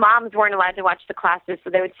the moms weren't allowed to watch the classes, so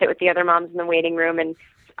they would sit with the other moms in the waiting room, and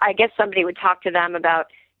I guess somebody would talk to them about,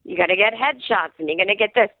 you got to get headshots, and you're going to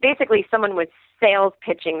get this. Basically, someone was sales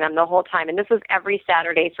pitching them the whole time, and this was every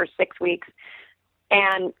Saturday for 6 weeks.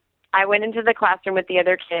 And I went into the classroom with the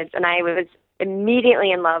other kids, and I was immediately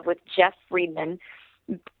in love with Jeff Friedman,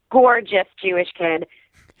 gorgeous Jewish kid,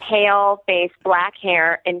 pale face, black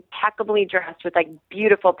hair, impeccably dressed with, like,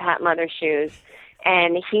 beautiful patent leather shoes.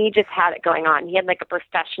 And he just had it going on. He had like a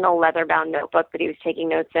professional leather-bound notebook that he was taking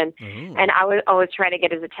notes in. And I would always try to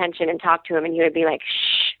get his attention and talk to him, and he would be like,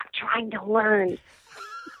 shh, I'm trying to learn.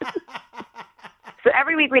 So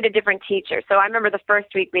every week we had a different teacher. So I remember the first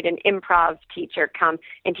week we had an improv teacher come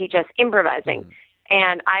and teach us improvising.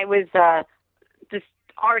 And I was just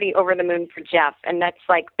already over the moon for Jeff. And that's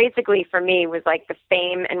like, basically for me was like the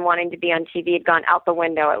fame and wanting to be on TV had gone out the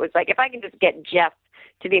window. It was like, if I could just get Jeff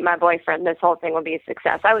to be my boyfriend, this whole thing will be a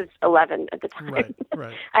success. I was 11 at the time.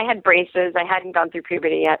 Right. I had braces. I hadn't gone through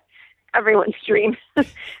puberty yet. Everyone's dream.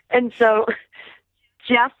 And so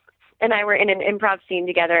Jeff and I were in an improv scene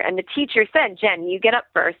together, and the teacher said, Jen, you get up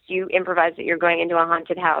first. You improvise that you're going into a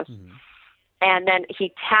haunted house. And then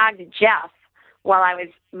he tagged Jeff while I was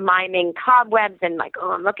miming cobwebs and like,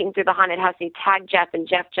 oh, I'm looking through the haunted house. He tagged Jeff, and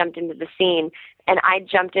Jeff jumped into the scene. And I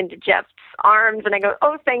jumped into Jeff's arms, and I go,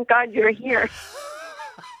 oh, thank God you're here.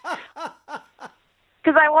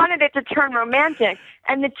 Because I wanted it to turn romantic.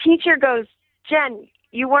 And the teacher goes, Jen,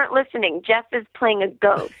 you weren't listening. Jeff is playing a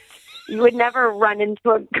ghost. You would never run into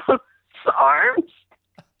a ghost's arms.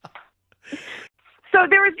 So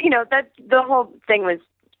there was, that the whole thing was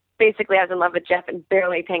basically I was in love with Jeff and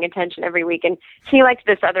barely paying attention every week. And he liked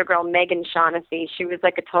this other girl, Megan Shaughnessy. She was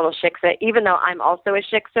like a total shiksa. Even though I'm also a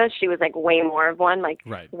shiksa, she was like way more of one, like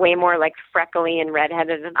way more like freckly and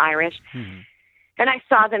redheaded and Irish. And I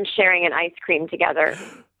saw them sharing an ice cream together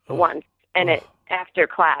once, and after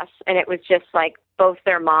class, and it was just like both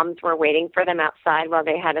their moms were waiting for them outside while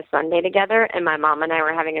they had a sundae together, and my mom and I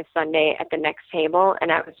were having a sundae at the next table,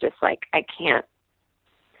 and I was just like, I can't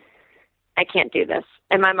do this.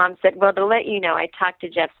 And my mom said, well, to let you know, I talked to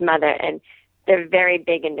Jeff's mother, and they're very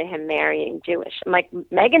big into him marrying Jewish. I'm like,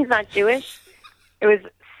 Megan's not Jewish? It was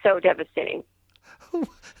so devastating.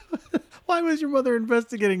 Why was your mother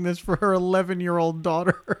investigating this for her 11-year-old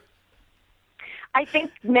daughter? I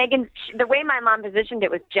think the way my mom positioned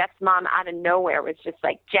it was Jeff's mom out of nowhere was just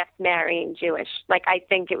like, Jeff's marrying Jewish. Like, I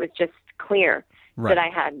think it was just clear that I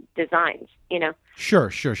had designs, Sure.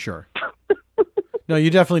 No, you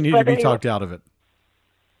definitely need to be talked out of it.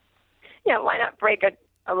 Yeah, why not break a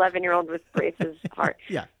 11-year-old with braces heart?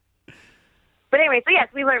 Yeah. But anyway, so yes,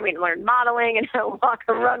 we learned modeling and how to walk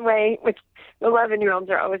a runway, which 11-year-olds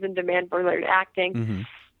are always in demand for, learned acting.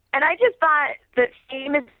 And I just thought that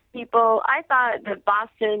famous people, I thought that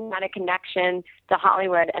Boston had a connection to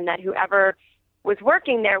Hollywood, and that whoever was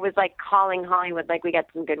working there was like calling Hollywood, like, we got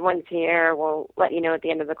some good ones here, we'll let you know at the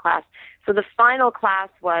end of the class. So the final class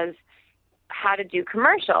was how to do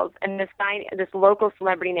commercials, and this local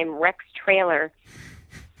celebrity named Rex Trailer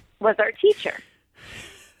was our teacher.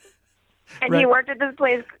 And he worked at this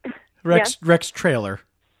place. Rex Trailer.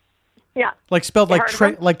 Yeah. Like spelled You like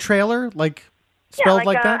heard of them? like trailer, like spelled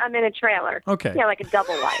like that. I'm in a trailer. Okay. Yeah, like a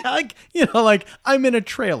double life. Like like I'm in a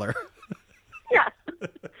trailer. Yeah.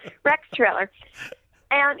 Rex trailer.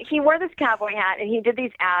 And he wore this cowboy hat, and he did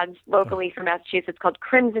these ads locally for Massachusetts called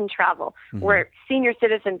Crimson Travel, where senior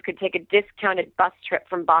citizens could take a discounted bus trip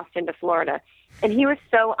from Boston to Florida. And he was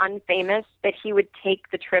so unfamous that he would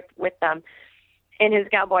take the trip with them in his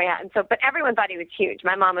cowboy hat. And so, but everyone thought he was huge.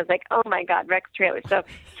 My mom was like, oh my God, Rex Trailer. So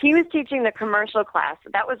he was teaching the commercial class.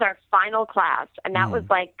 That was our final class. And that was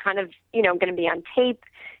like kind of, going to be on tape.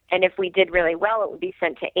 And if we did really well, it would be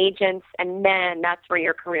sent to agents. And then that's where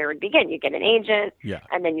your career would begin. You get an agent,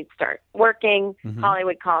 and then you'd start working,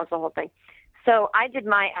 Hollywood calls, the whole thing. So I did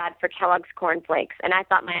my ad for Kellogg's Corn Flakes, and I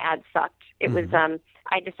thought my ad sucked. It was, I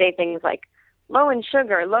had to say things like, low in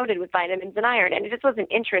sugar, loaded with vitamins and iron, and it just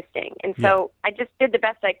wasn't interesting. And so I just did the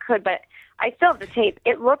best I could, but I still have the tape.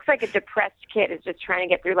 It looks like a depressed kid is just trying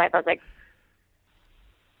to get through life. I was like,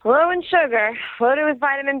 low in sugar, loaded with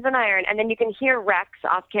vitamins and iron. And then you can hear Rex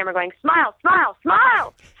off camera going, smile, smile,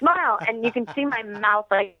 smile, smile. And you can see my mouth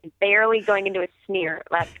like barely going into a sneer,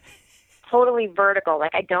 like totally vertical,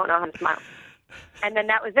 like I don't know how to smile. And then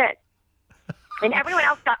that was it. And everyone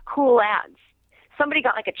else got cool ads. Somebody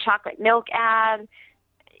got like a chocolate milk ad.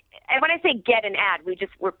 And when I say get an ad,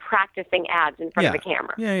 we're practicing ads in front of the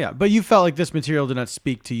camera. Yeah. But you felt like this material did not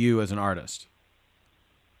speak to you as an artist.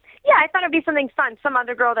 Yeah, I thought it'd be something fun. Some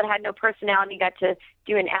other girl that had no personality got to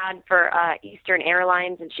do an ad for Eastern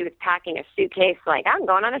Airlines, and she was packing a suitcase like, I'm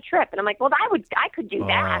going on a trip. And I'm like, well, I could do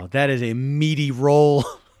that. Oh, that is a meaty role.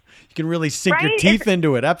 You can really sink your teeth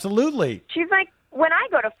into it. Absolutely. She's like, when I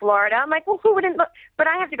go to Florida, I'm like, well, who wouldn't look? But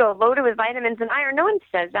I have to go loaded with vitamins and iron. No one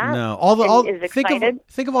says that. No, is excited.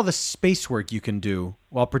 Think of all the space work you can do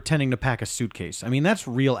while pretending to pack a suitcase. I mean, that's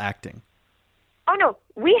real acting. Oh, no.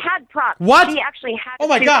 We had props. What? She actually had Oh a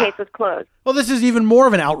my suitcase God. with clothes. Well, this is even more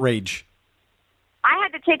of an outrage. I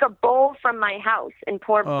had to take a bowl from my house and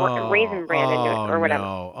pour Raisin Bran into it or whatever.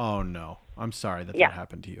 Oh, no. I'm sorry that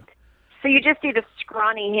happened to you. So you just see the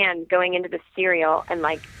scrawny hand going into the cereal, and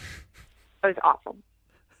like, it was awful.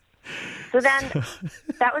 So then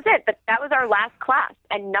that was it. But that was our last class,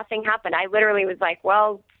 and nothing happened. I literally was like,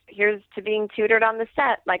 well, here's to being tutored on the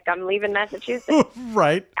set. Like, I'm leaving Massachusetts.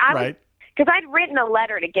 Right. Because I'd written a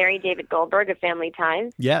letter to Gary David Goldberg of Family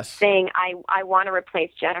Ties. Yes. Saying I want to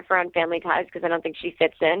replace Jennifer on Family Ties because I don't think she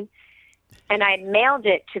fits in. And I had mailed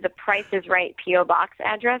it to the Price is Right P.O. Box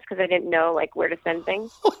address because I didn't know, like, where to send things.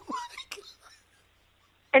 Oh, my God.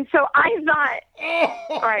 And so I thought,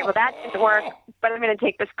 all right, well, that didn't work, but I'm going to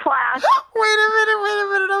take this class. Wait a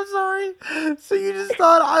minute. I'm sorry. So you just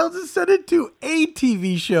thought, I'll just send it to a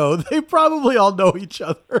TV show. They probably all know each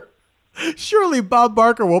other. Surely Bob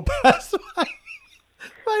Barker will pass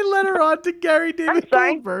my letter on to Gary David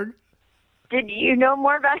Goldberg. Did you know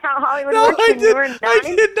more about how Hollywood works when you were 9? I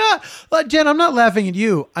did not. Jen, I'm not laughing at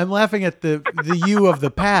you. I'm laughing at the you of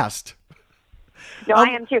the past. No, I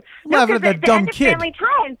am too. I'm laughing at that dumb kid.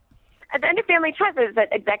 At the end of Family Ties, is that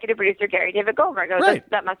executive producer Gary David Goldberg. Right.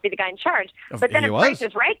 That must be the guy in charge. But then He if was. Price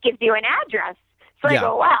is Right gives you an address. So I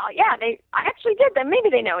go, wow, yeah, I actually did that.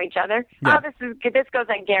 Maybe they know each other. Yeah. Oh, this goes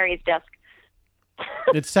on Gary's desk.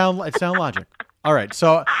 It's sound logic. All right,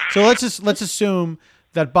 so let's assume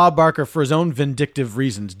that Bob Barker, for his own vindictive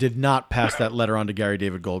reasons, did not pass that letter on to Gary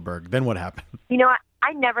David Goldberg. Then what happened? You know,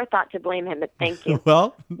 I never thought to blame him, but thank you.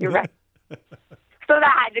 Well, you're right. So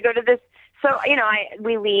I had to go to this. So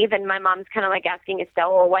we leave, and my mom's kind of like asking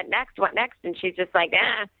Estelle, well, what next? What next? And she's just like,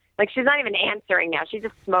 Like, she's not even answering now. She's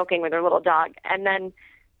just smoking with her little dog. And then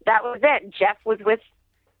that was it. Jeff was with,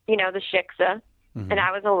 the Shiksa, and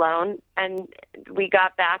I was alone. And we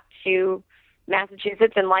got back to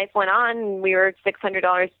Massachusetts, and life went on. And we were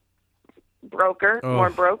 $600 more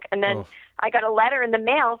broke. And then I got a letter in the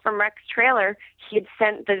mail from Rex Trailer. He had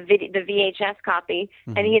sent the VHS copy,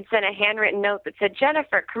 and he had sent a handwritten note that said,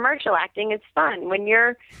 Jennifer, commercial acting is fun. When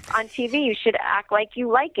you're on TV, you should act like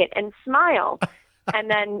you like it and smile. And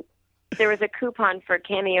then there was a coupon for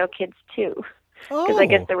Cameo Kids 2. Because I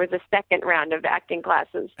guess there was a second round of acting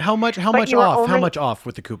classes. How much off? How much off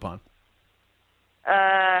with the coupon?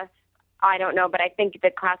 I don't know, but I think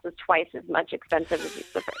the class was twice as much expensive as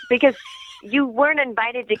the first. Because you weren't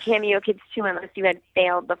invited to Cameo Kids 2 unless you had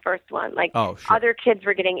failed the first one. Like, other kids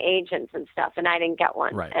were getting agents and stuff, and I didn't get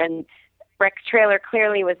one. Right. And Rex Trailer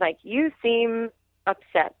clearly was like, you seem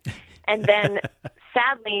upset. And then,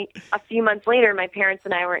 sadly, a few months later, my parents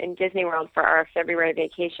and I were in Disney World for our February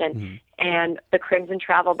vacation, and the Crimson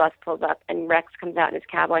Travel bus pulls up, and Rex comes out in his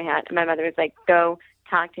cowboy hat, and my mother was like, go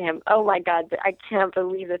talk to him. Oh, my God, I can't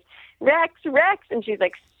believe this. Rex! And she's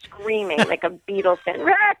like screaming like a Beatles fan.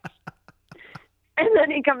 Rex! And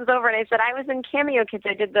then he comes over and I said, I was in Cameo Kids.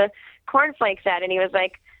 I did the cornflakes ad. And he was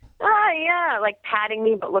like, oh, yeah, like patting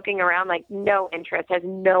me but looking around like no interest, has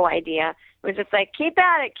no idea. It was just like, keep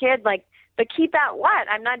at it, kid. Like, but keep at what?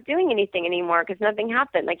 I'm not doing anything anymore because nothing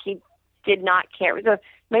happened. Like, he did not care. It was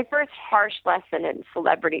my first harsh lesson in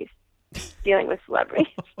celebrities, dealing with celebrities.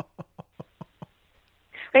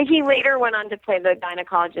 Like, he later went on to play the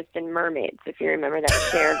gynecologist in Mermaids, if you remember that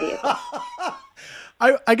Cher vehicle.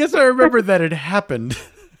 I guess I remember that it happened.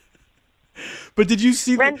 But did you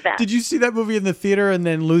see that movie in the theater and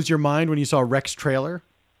then lose your mind when you saw Rex trailer?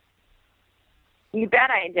 You bet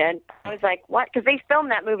I did. I was like, what? Because they filmed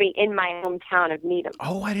that movie in my hometown of Needham.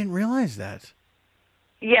 Oh, I didn't realize that.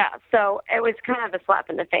 Yeah, so it was kind of a slap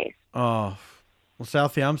in the face. Oh, well,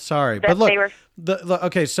 Southie, I'm sorry. That But look, they were...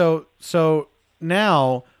 okay, so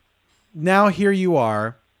now here you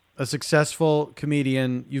are, a successful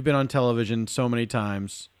comedian. You've been on television so many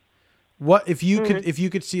times. What if you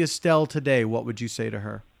could see Estelle today? What would you say to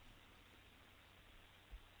her?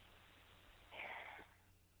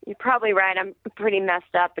 You're probably right. I'm pretty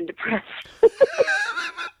messed up and depressed.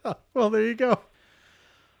 Well, there you go.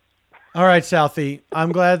 All right, Southie.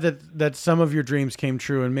 I'm glad that some of your dreams came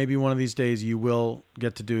true, and maybe one of these days you will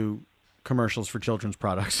get to do commercials for children's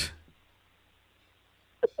products.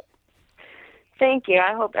 Thank you.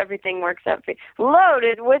 I hope everything works out for you.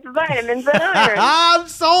 Loaded with vitamins and iron. I'm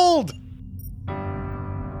sold.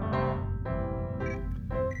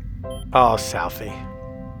 Oh, Southie.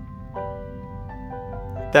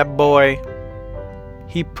 That boy,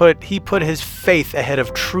 he put his faith ahead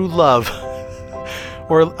of true love,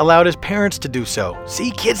 or allowed his parents to do so. See,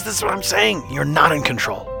 kids, this is what I'm saying. You're not in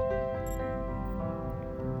control.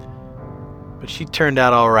 But she turned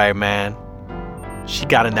out all right, man. She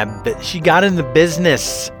got in the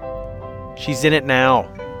business. She's in it now.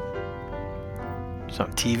 She's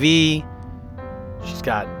on TV. She's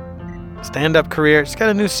got a stand-up career. She's got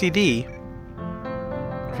a new CD.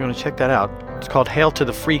 If you want to check that out, it's called Hail to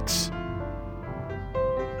the Freaks.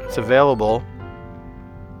 It's available.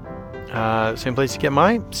 Same place you get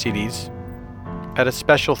my CDs, at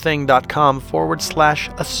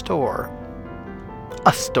aspecialthing.com/a-store.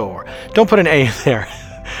 A store. Don't put an A in there.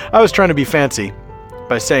 I was trying to be fancy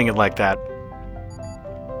by saying it like that.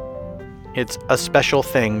 It's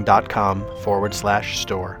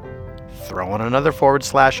aspecialthing.com/store. Throw on another /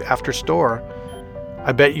 after store.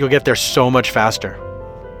 I bet you'll get there so much faster.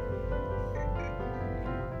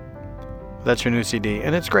 That's your new CD,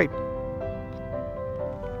 and it's great.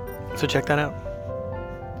 So check that out.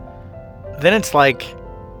 Then it's like,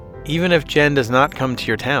 even if Jen does not come to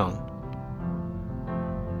your town,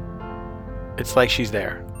 it's like she's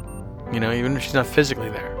there. You know, even if she's not physically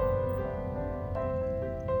there.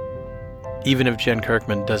 Even if Jen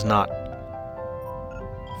Kirkman does not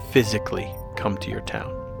physically come to your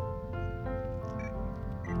town.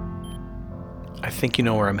 I think you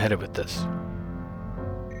know where I'm headed with this.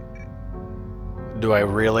 Do I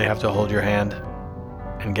really have to hold your hand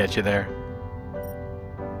and get you there?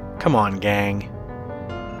 Come on, gang.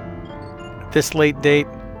 At this late date,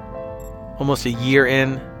 almost a year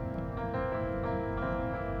in,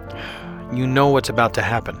 you know what's about to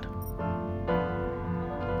happen.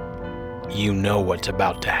 You know what's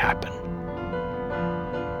about to happen.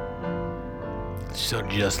 So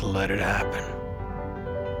just let it happen.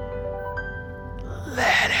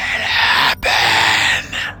 Let it happen.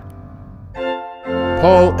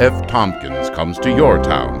 Paul F. Tompkins comes to your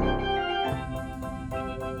town.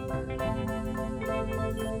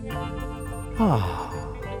 Oh,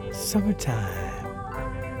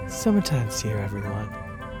 summertime. Summertime's here, everyone.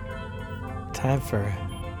 Time for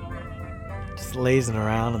just lazing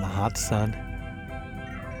around in the hot sun.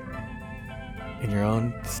 In your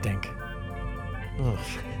own stink. Ugh.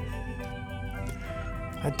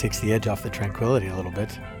 That takes the edge off the tranquility a little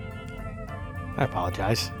bit. I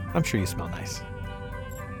apologize. I'm sure you smell nice.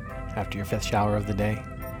 After your 5th shower of the day,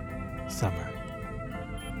 summer.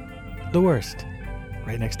 The worst.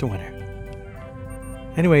 Right next to winter.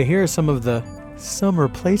 Anyway, here are some of the summer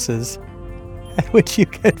places at which you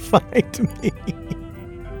can find me.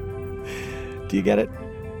 Do you get it?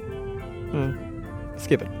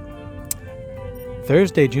 Skip it.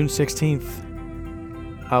 Thursday, June 16th,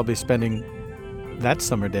 I'll be spending that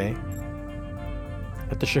summer day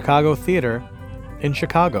at the Chicago Theater in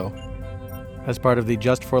Chicago as part of the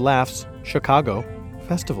Just for Laughs Chicago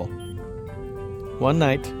Festival. One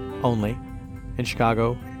night only in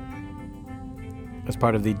Chicago as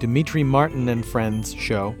part of the Dimitri Martin and Friends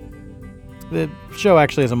show. The show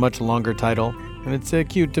actually has a much longer title, and it's a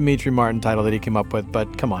cute Dimitri Martin title that he came up with,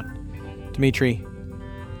 but come on. Dimitri,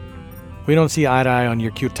 we don't see eye to eye on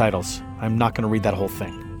your cute titles. I'm not going to read that whole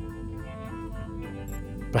thing.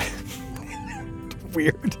 But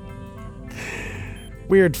weird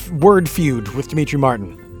word feud with Dimitri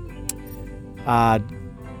Martin.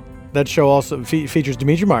 That show also features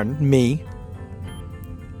Dimitri Martin, me,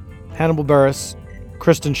 Hannibal Buress,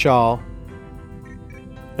 Kristen Shaw.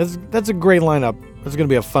 That's a great lineup. It's going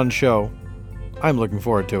to be a fun show. I'm looking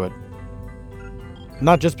forward to it.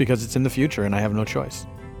 Not just because it's in the future and I have no choice.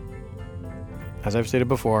 As I've stated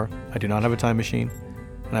before, I do not have a time machine,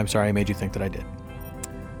 and I'm sorry I made you think that I did.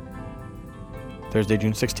 Thursday,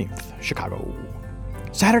 June 16th, Chicago.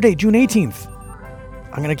 Saturday, June 18th.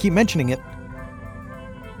 I'm going to keep mentioning it.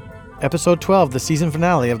 Episode 12, the season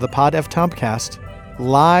finale of the Pod F Tompkast,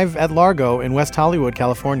 live at Largo in West Hollywood,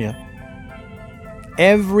 California.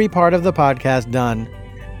 Every part of the podcast done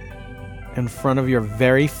in front of your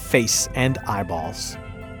very face and eyeballs.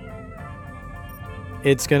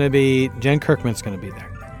 It's going to be... Jen Kirkman's going to be there.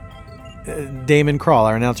 Damon Krall,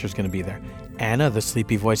 our announcer, is going to be there. Anna, the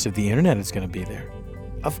sleepy voice of the internet, is going to be there.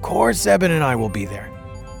 Of course, Eben and I will be there.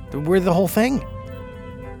 We're the whole thing.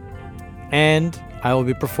 And I will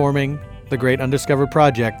be performing The Great Undiscovered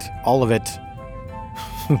Project, all of it,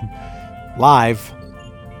 live.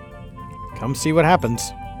 Come see what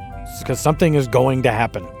happens, because something is going to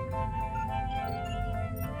happen.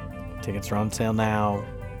 Tickets are on sale now.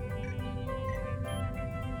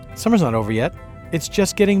 Summer's not over yet. It's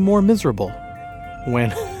just getting more miserable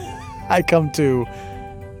when I come to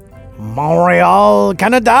Montreal,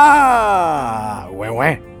 Canada.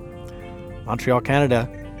 Montreal, Canada.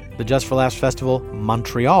 The Just for Laughs Festival,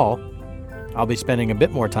 Montreal. I'll be spending a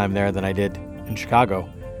bit more time there than I did in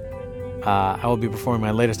Chicago. I will be performing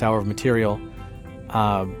my latest hour of material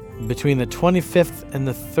between the 25th and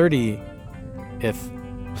the 30th.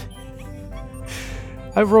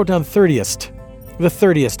 I wrote down 30th. The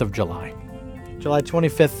 30th of July. July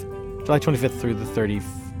 25th through the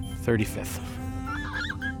 35th.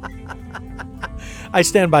 I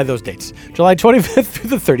stand by those dates. July 25th through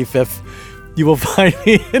the 35th. You will find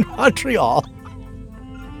me in Montreal.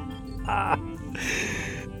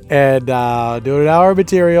 And doing an hour of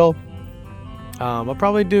material. I'll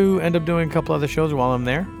probably end up doing a couple other shows while I'm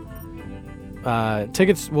there.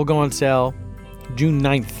 Tickets will go on sale June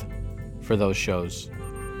 9th for those shows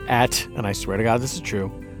at, and I swear to God this is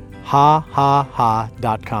true,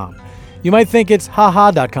 hahaha.com. You might think it's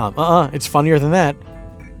haha.com. It's funnier than that.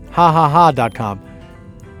 hahaha.com.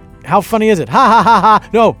 How funny is it? Ha ha ha ha.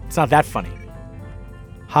 No, it's not that funny.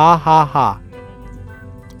 Ha ha ha.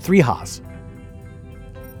 3 ha's.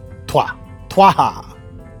 Twaha.com.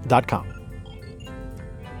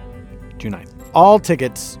 June 9th. All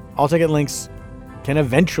ticket links can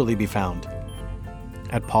eventually be found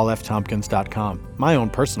at paulftompkins.com, my own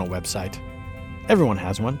personal website. Everyone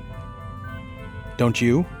has one. Don't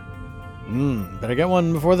you? Better get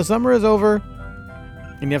one before the summer is over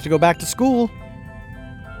and you have to go back to school.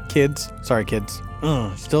 Kids. Sorry, kids.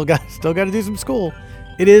 Still got to do some school.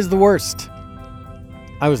 It is the worst.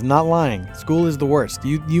 I was not lying. School is the worst.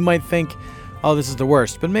 You might think, oh, this is the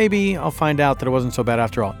worst, but maybe I'll find out that it wasn't so bad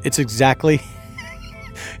after all. It's exactly...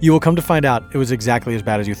 You will come to find out it was exactly as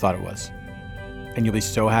bad as you thought it was. And you'll be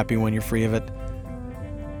so happy when you're free of it.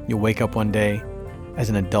 You'll wake up one day as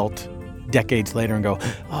an adult, decades later, and go,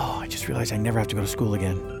 oh, I just realized I never have to go to school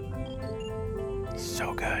again.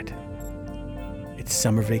 So good. It's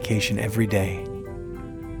summer vacation every day.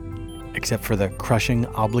 Except for the crushing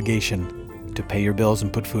obligation to pay your bills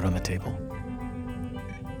and put food on the table.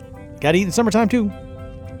 Gotta eat in summertime, too.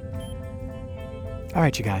 All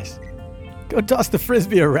right, you guys. Go toss the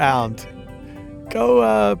Frisbee around.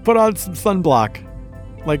 Go put on some sunblock,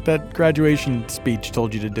 like that graduation speech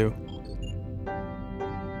told you to do.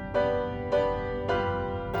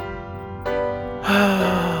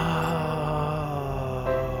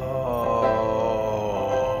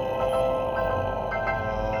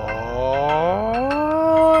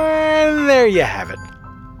 And there you have it,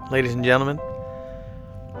 ladies and gentlemen.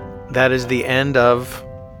 That is the end of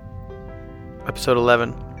episode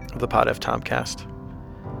 11 of the Pod F Tompkast.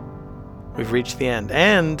 We've reached the end.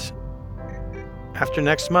 And after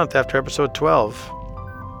next month, after episode 12,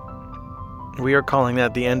 we are calling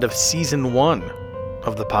that the end of season 1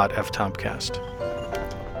 of the Pod F Tompkast.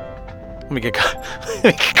 Let me get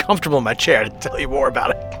comfortable in my chair to tell you more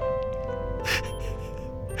about it.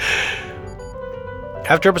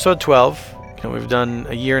 After episode 12, we've done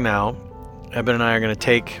a year now. Eben and I are going to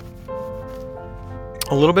take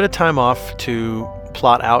a little bit of time off to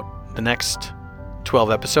plot out the next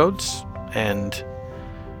 12 episodes and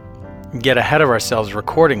get ahead of ourselves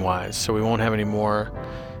recording-wise, so we won't have any more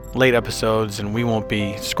late episodes, and we won't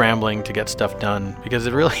be scrambling to get stuff done because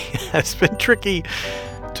it really has been tricky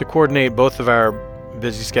to coordinate both of our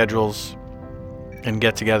busy schedules and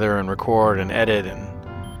get together and record and edit and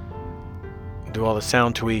do all the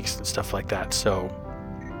sound tweaks and stuff like that. So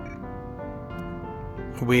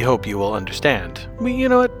we hope you will understand. You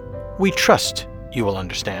know what? We trust you will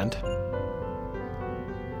understand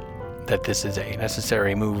that this is a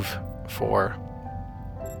necessary move for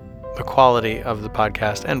the quality of the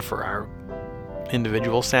podcast and for our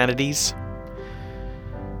individual sanities.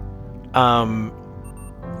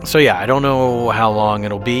 So yeah, I don't know how long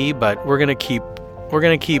it'll be, but we're gonna keep it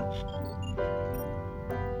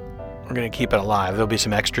alive. There'll be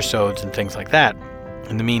some extra sods and things like that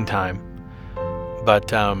in the meantime. But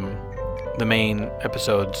the main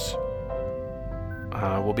episodes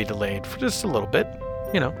will be delayed for just a little bit.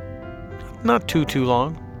 Not too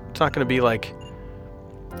long. It's not going to be like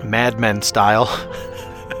Mad Men style.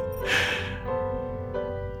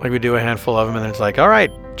 Like we do a handful of them and then it's like, all right,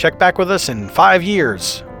 check back with us in 5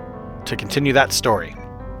 years to continue that story.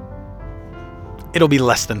 It'll be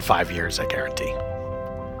less than 5 years, I guarantee.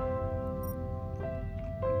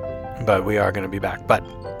 But we are going to be back. But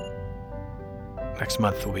next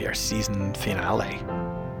month will be our season finale.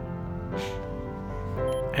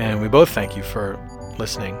 And we both thank you for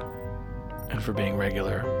listening and for being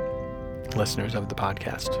regular listeners of the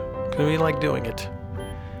podcast. Because we like doing it.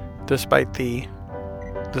 Despite the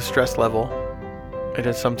stress level it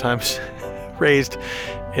has sometimes raised,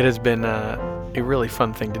 it has been a really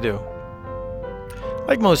fun thing to do.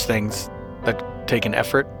 Like most things that take an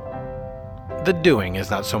effort, the doing is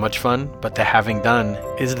not so much fun, but the having done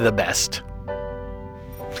is the best.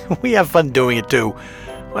 We have fun doing it too.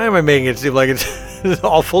 Why am I making it seem like it's an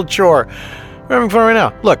awful chore? We're having fun right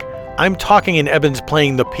now. Look, I'm talking and Eben's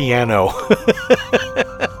playing the piano.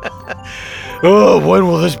 Oh, when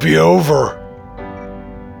will this be over?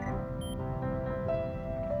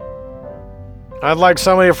 I'd like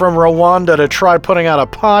somebody from Rwanda to try putting out a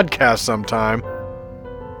podcast sometime.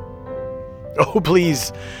 Oh,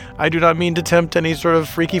 please. I do not mean to tempt any sort of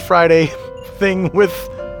Freaky Friday thing with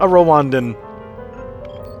a Rwandan.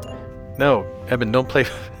 No, Eben, don't play.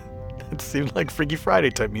 It seemed like Freaky Friday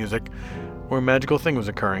type music where a magical thing was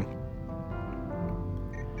occurring.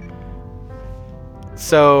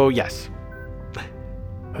 So, yes.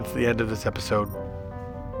 That's the end of this episode.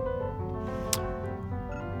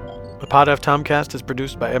 The Pod F Tompkast is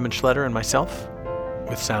produced by Eben Schletter and myself,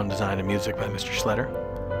 with sound design and music by Mr. Schletter.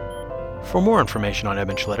 For more information on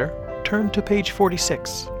Eben Schletter, turn to page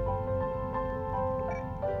 46.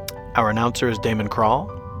 Our announcer is Damon Krall,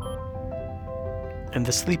 and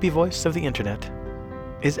the sleepy voice of the internet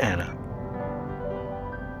is Anna.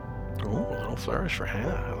 Ooh, a little flourish for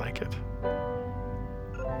Hannah. I like it.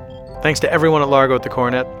 Thanks to everyone at Largo at the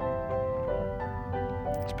Cornet,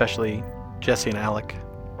 especially Jesse and Alec.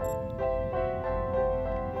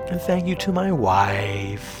 And thank you to my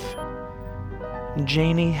wife,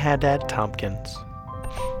 Janie Haddad Tompkins.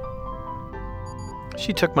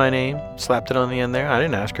 She took my name, slapped it on the end there. I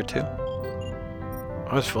didn't ask her to.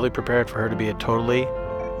 I was fully prepared for her to be a totally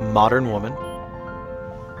modern woman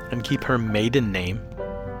and keep her maiden name.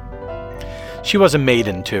 She was a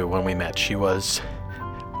maiden, too, when we met. She was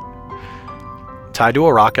tied to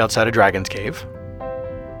a rock outside a dragon's cave.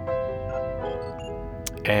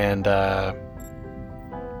 And, I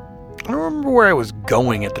don't remember where I was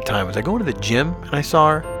going at the time. Was I going to the gym and I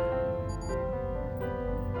saw her?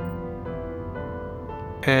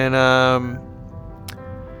 And,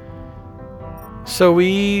 so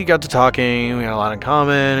we got to talking, we had a lot in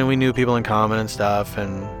common, and we knew people in common and stuff,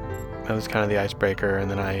 and that was kind of the icebreaker,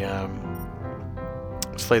 and then I,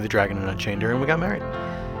 slayed the dragon and unchained her, and we got married.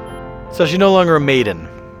 So she's no longer a maiden.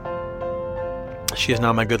 She is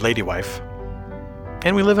now my good lady wife.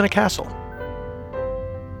 And we live in a castle.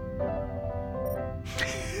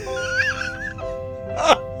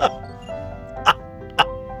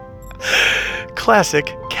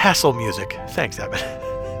 Classic castle music. Thanks, Evan.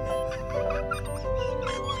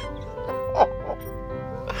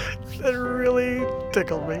 That really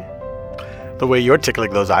tickled me. The way you're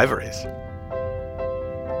tickling those ivories.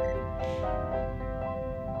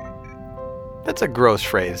 That's a gross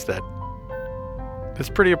phrase that is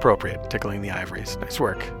pretty appropriate, tickling the ivories. Nice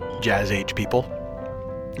work, jazz age people.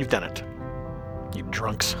 You've done it. You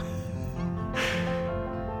drunks.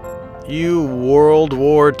 You World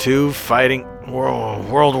War II fighting...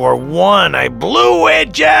 World War I. I blew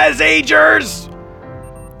it, jazz agers!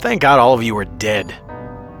 Thank God all of you are dead.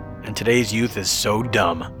 And today's youth is so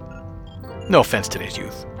dumb. No offense, today's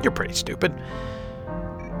youth. You're pretty stupid.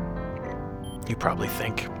 You probably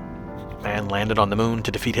think man landed on the moon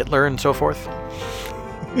to defeat Hitler and so forth.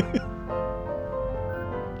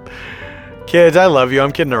 Kids, I love you.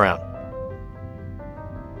 I'm kidding around.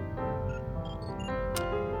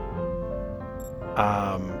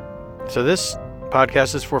 So this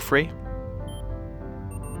podcast is for free.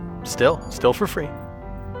 Still for free.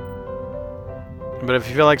 But if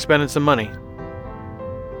you feel like spending some money,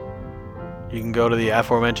 you can go to the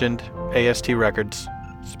aforementioned AST Records,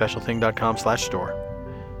 specialthing.com/store.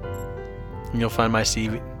 And you'll find my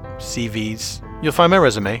CVs. You'll find my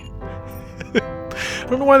resume. I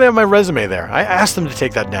don't know why they have my resume there. I asked them to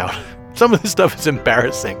take that down. Some of this stuff is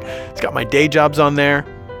embarrassing. It's got my day jobs on there.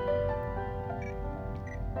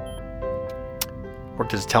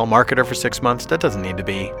 Worked as a telemarketer for 6 months. That doesn't need to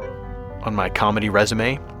be on my comedy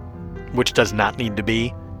resume, which does not need to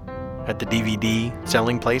be at the DVD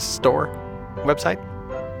selling place store website.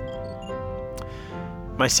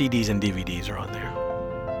 My CDs and DVDs are on there.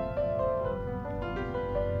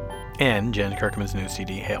 And Jen Kirkman's new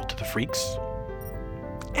CD, Hail to the Freaks.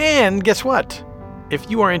 And guess what? If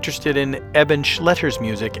you are interested in Eben Schletter's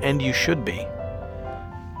music, and you should be,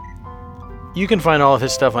 you can find all of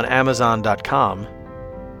his stuff on Amazon.com.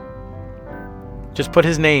 Just put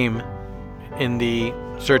his name in the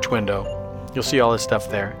search window. You'll see all his stuff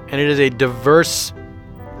there. And it is a diverse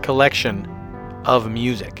collection of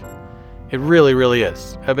music. It really, really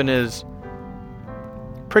is. Eben is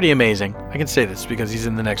pretty amazing. I can say this because he's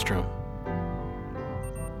in the next room.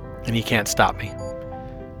 And he can't stop me.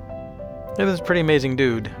 Eben's a pretty amazing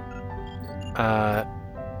dude. And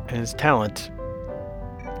his talent,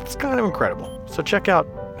 it's kind of incredible. So check out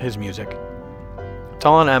his music. It's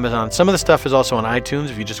all on Amazon. Some of the stuff is also on iTunes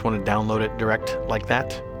if you just want to download it direct like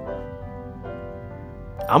that.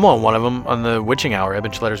 I'm on one of them on the Witching Hour,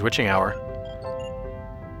 Eben Schletter's Witching Hour.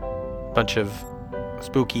 Bunch of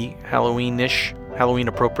spooky, Halloween-ish,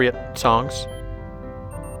 Halloween-appropriate songs.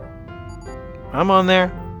 I'm on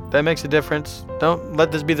there. That makes a difference. Don't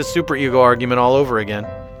let this be the super ego argument all over again.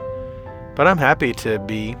 But I'm happy to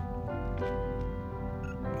be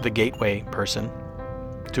the gateway person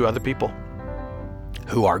to other people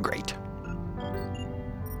who are great.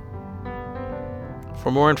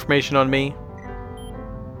 For more information on me,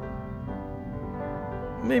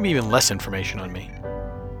 maybe even less information on me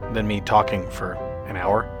than me talking for an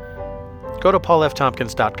hour, go to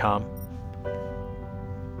paulftompkins.com.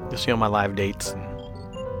 You'll see all my live dates and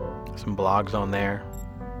some blogs on there.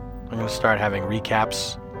 I'm going to start having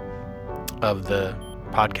recaps of the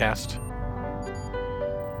podcast.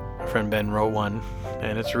 My friend Ben wrote one,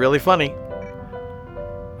 and it's really funny.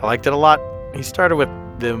 I liked it a lot. He started with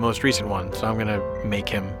the most recent one, so I'm going to make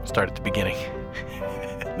him start at the beginning.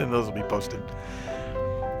 And those will be posted.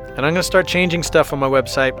 And I'm going to start changing stuff on my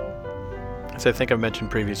website, as I think I've mentioned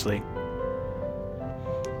previously.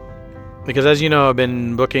 Because as you know, I've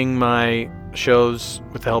been booking my shows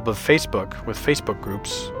with the help of Facebook, with Facebook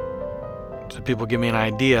groups. So people give me an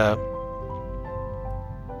idea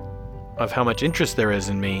of how much interest there is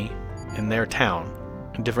in me in their town,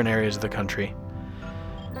 in different areas of the country.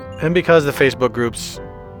 And because Facebook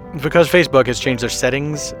has changed their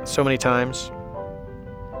settings so many times,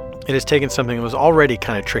 it has taken something that was already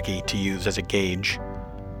kind of tricky to use as a gauge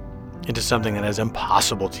into something that is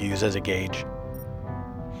impossible to use as a gauge.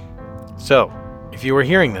 So, if you were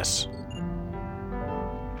hearing this,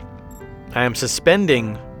 I am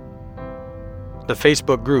suspending the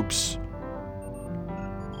Facebook groups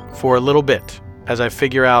for a little bit as I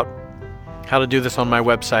figure out how to do this on my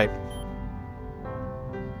website.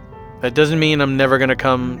 That doesn't mean I'm never going to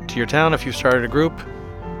come to your town if you've started a group,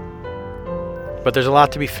 but there's a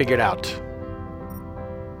lot to be figured out.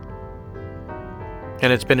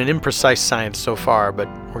 And it's been an imprecise science so far, but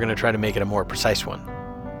we're going to try to make it a more precise one.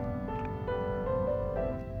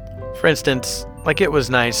 For instance, like it was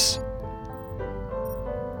nice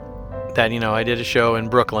that, I did a show in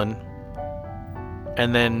Brooklyn,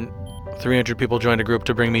 and then 300 people joined a group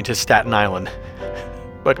to bring me to Staten Island.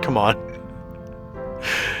 But come on.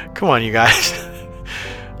 Come on, you guys.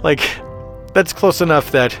 That's close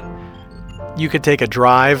enough that you could take a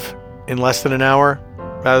drive in less than an hour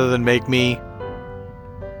rather than make me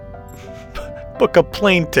book a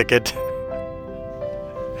plane ticket.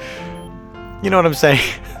 You know what I'm saying?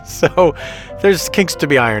 So there's kinks to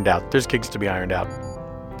be ironed out.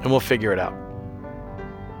 And we'll figure it out.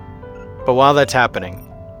 But while that's happening,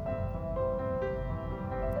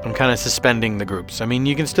 I'm kind of suspending the groups. I mean,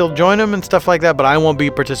 you can still join them and stuff like that, but I won't be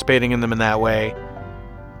participating in them in that way.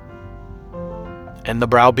 And the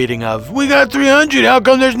browbeating of, we got 300, how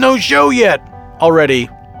come there's no show yet? Already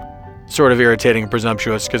sort of irritating and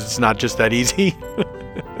presumptuous because it's not just that easy.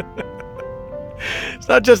 It's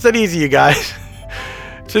not just that easy, you guys.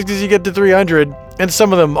 Just because you get to 300, and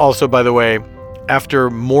some of them also, by the way, after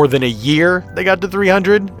more than a year, they got to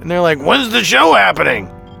 300, and they're like, when's the show happening?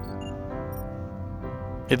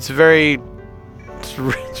 It's really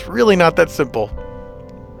not that simple.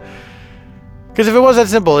 Because if it was that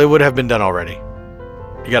simple, it would have been done already.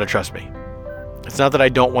 You gotta trust me. It's not that I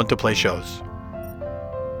don't want to play shows.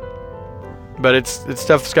 But it's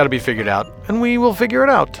stuff's gotta be figured out, and we will figure it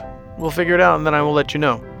out. We'll figure it out, and then I will let you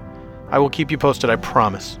know. I will keep you posted, I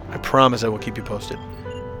promise. I promise I will keep you posted.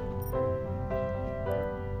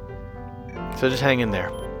 So just hang in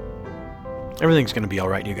there. Everything's going to be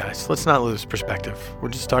alright, you guys. Let's not lose perspective. We're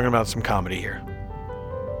just talking about some comedy here.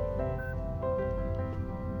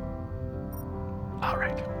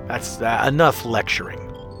 Alright. That's enough lecturing.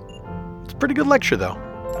 It's a pretty good lecture, though.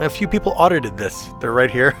 A few people audited this. They're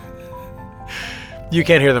right here. You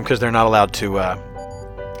can't hear them because they're not allowed to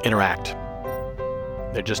interact.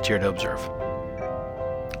 They're just here to observe.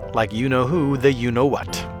 Like you know who, the you know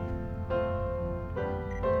what.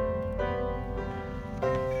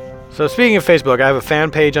 So speaking of Facebook, I have a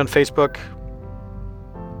fan page on Facebook.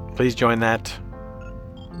 Please join that.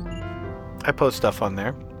 I post stuff on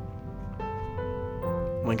there.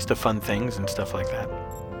 Links to fun things and stuff like that.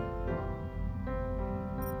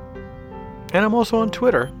 And I'm also on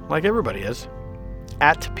Twitter, like everybody is.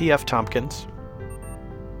 @PFTompkins.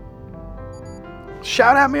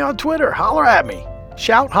 Shout at me on Twitter. Holler at me.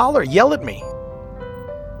 Shout, holler, yell at me.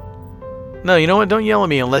 No, you know what? Don't yell at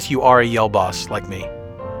me unless you are a yell boss like me.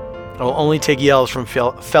 I will only take yells from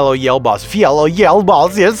fellow yell boss. Fellow yell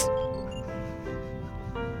bosses.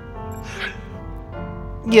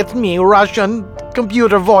 It's me, Russian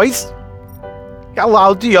computer voice.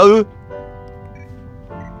 Hello to you.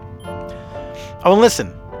 Oh, and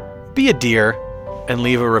listen. Be a dear and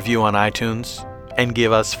leave a review on iTunes and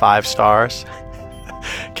give us 5 stars.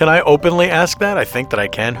 Can I openly ask that? I think that I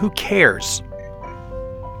can. Who cares?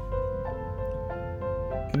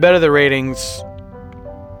 The better the ratings,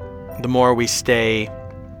 the more we stay,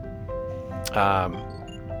 high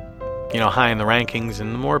in the rankings,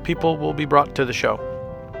 and the more people will be brought to the show.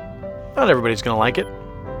 Not everybody's going to like it.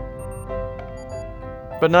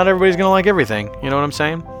 But not everybody's going to like everything. You know what I'm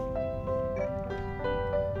saying?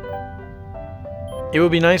 It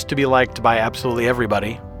would be nice to be liked by absolutely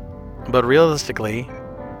everybody. But realistically,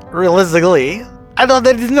 I know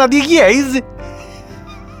that is not the case.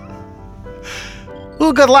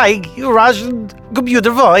 Who could like your Russian computer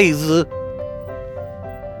voice?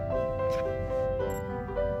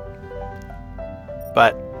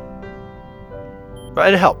 But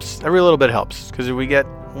it helps. Every little bit helps. Because if we get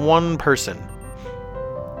one person,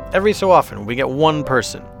 every so often, we get one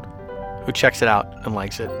person who checks it out and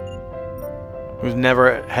likes it, who's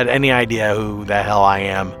never had any idea who the hell I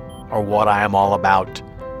am, or what I am all about,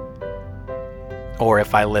 or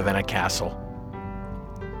if I live in a castle.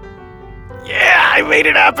 Yeah, I made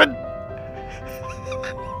it happen!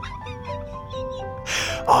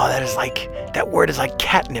 Oh, that word is like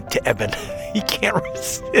catnip to Eben. He can't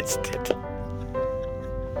resist it.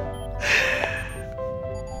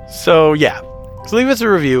 So, yeah. So leave us a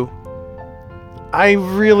review. I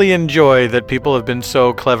really enjoy that people have been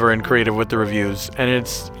so clever and creative with the reviews, and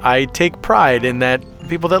I take pride in that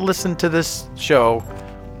people that listen to this show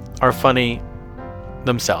are funny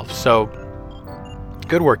themselves. So,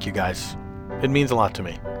 good work, you guys. It means a lot to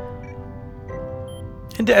me.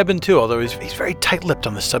 And to Eben, too, although he's very tight-lipped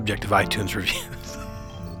on the subject of iTunes reviews.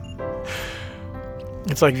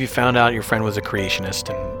 It's like if you found out your friend was a creationist,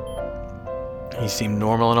 and he seemed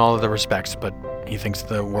normal in all other respects, but he thinks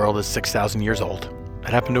the world is 6,000 years old.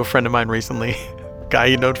 That happened to a friend of mine recently. A guy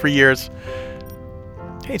he'd known for years.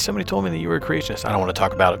 Hey, somebody told me that you were a creationist. I don't want to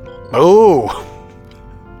talk about it. Oh!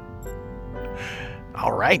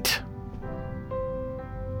 All right.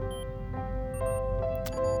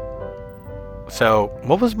 So,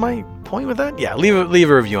 what was my point with that? Yeah, leave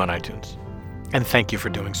a review on iTunes. And thank you for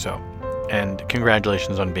doing so. And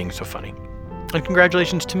congratulations on being so funny. And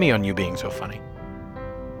congratulations to me on you being so funny.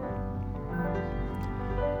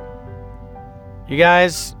 You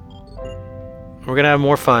guys, we're going to have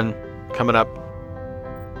more fun coming up.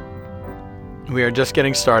 We are just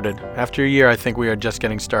getting started. After a year, I think we are just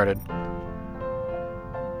getting started.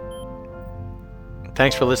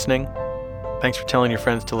 Thanks for listening. Thanks for telling your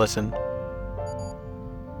friends to listen.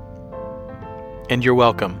 And you're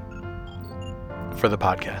welcome for the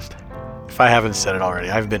podcast. If I haven't said it already,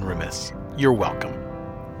 I've been remiss. You're welcome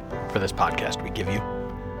for this podcast we give you.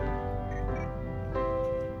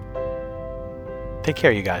 Take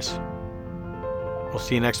care, you guys. We'll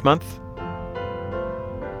see you next month.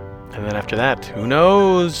 And then after that, who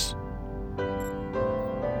knows?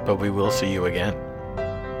 But we will see you again.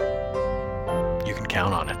 You can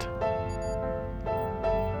count on it.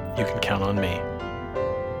 You can count on me.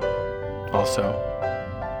 Also,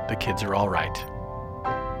 The Kids Are All Right,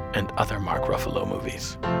 and other Mark Ruffalo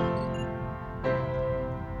movies.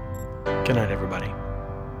 Good night, everybody.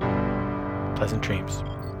 Pleasant dreams.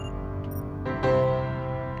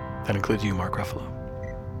 That includes you, Mark Ruffalo.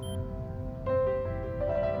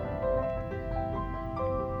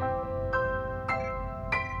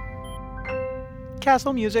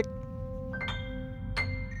 Castle music.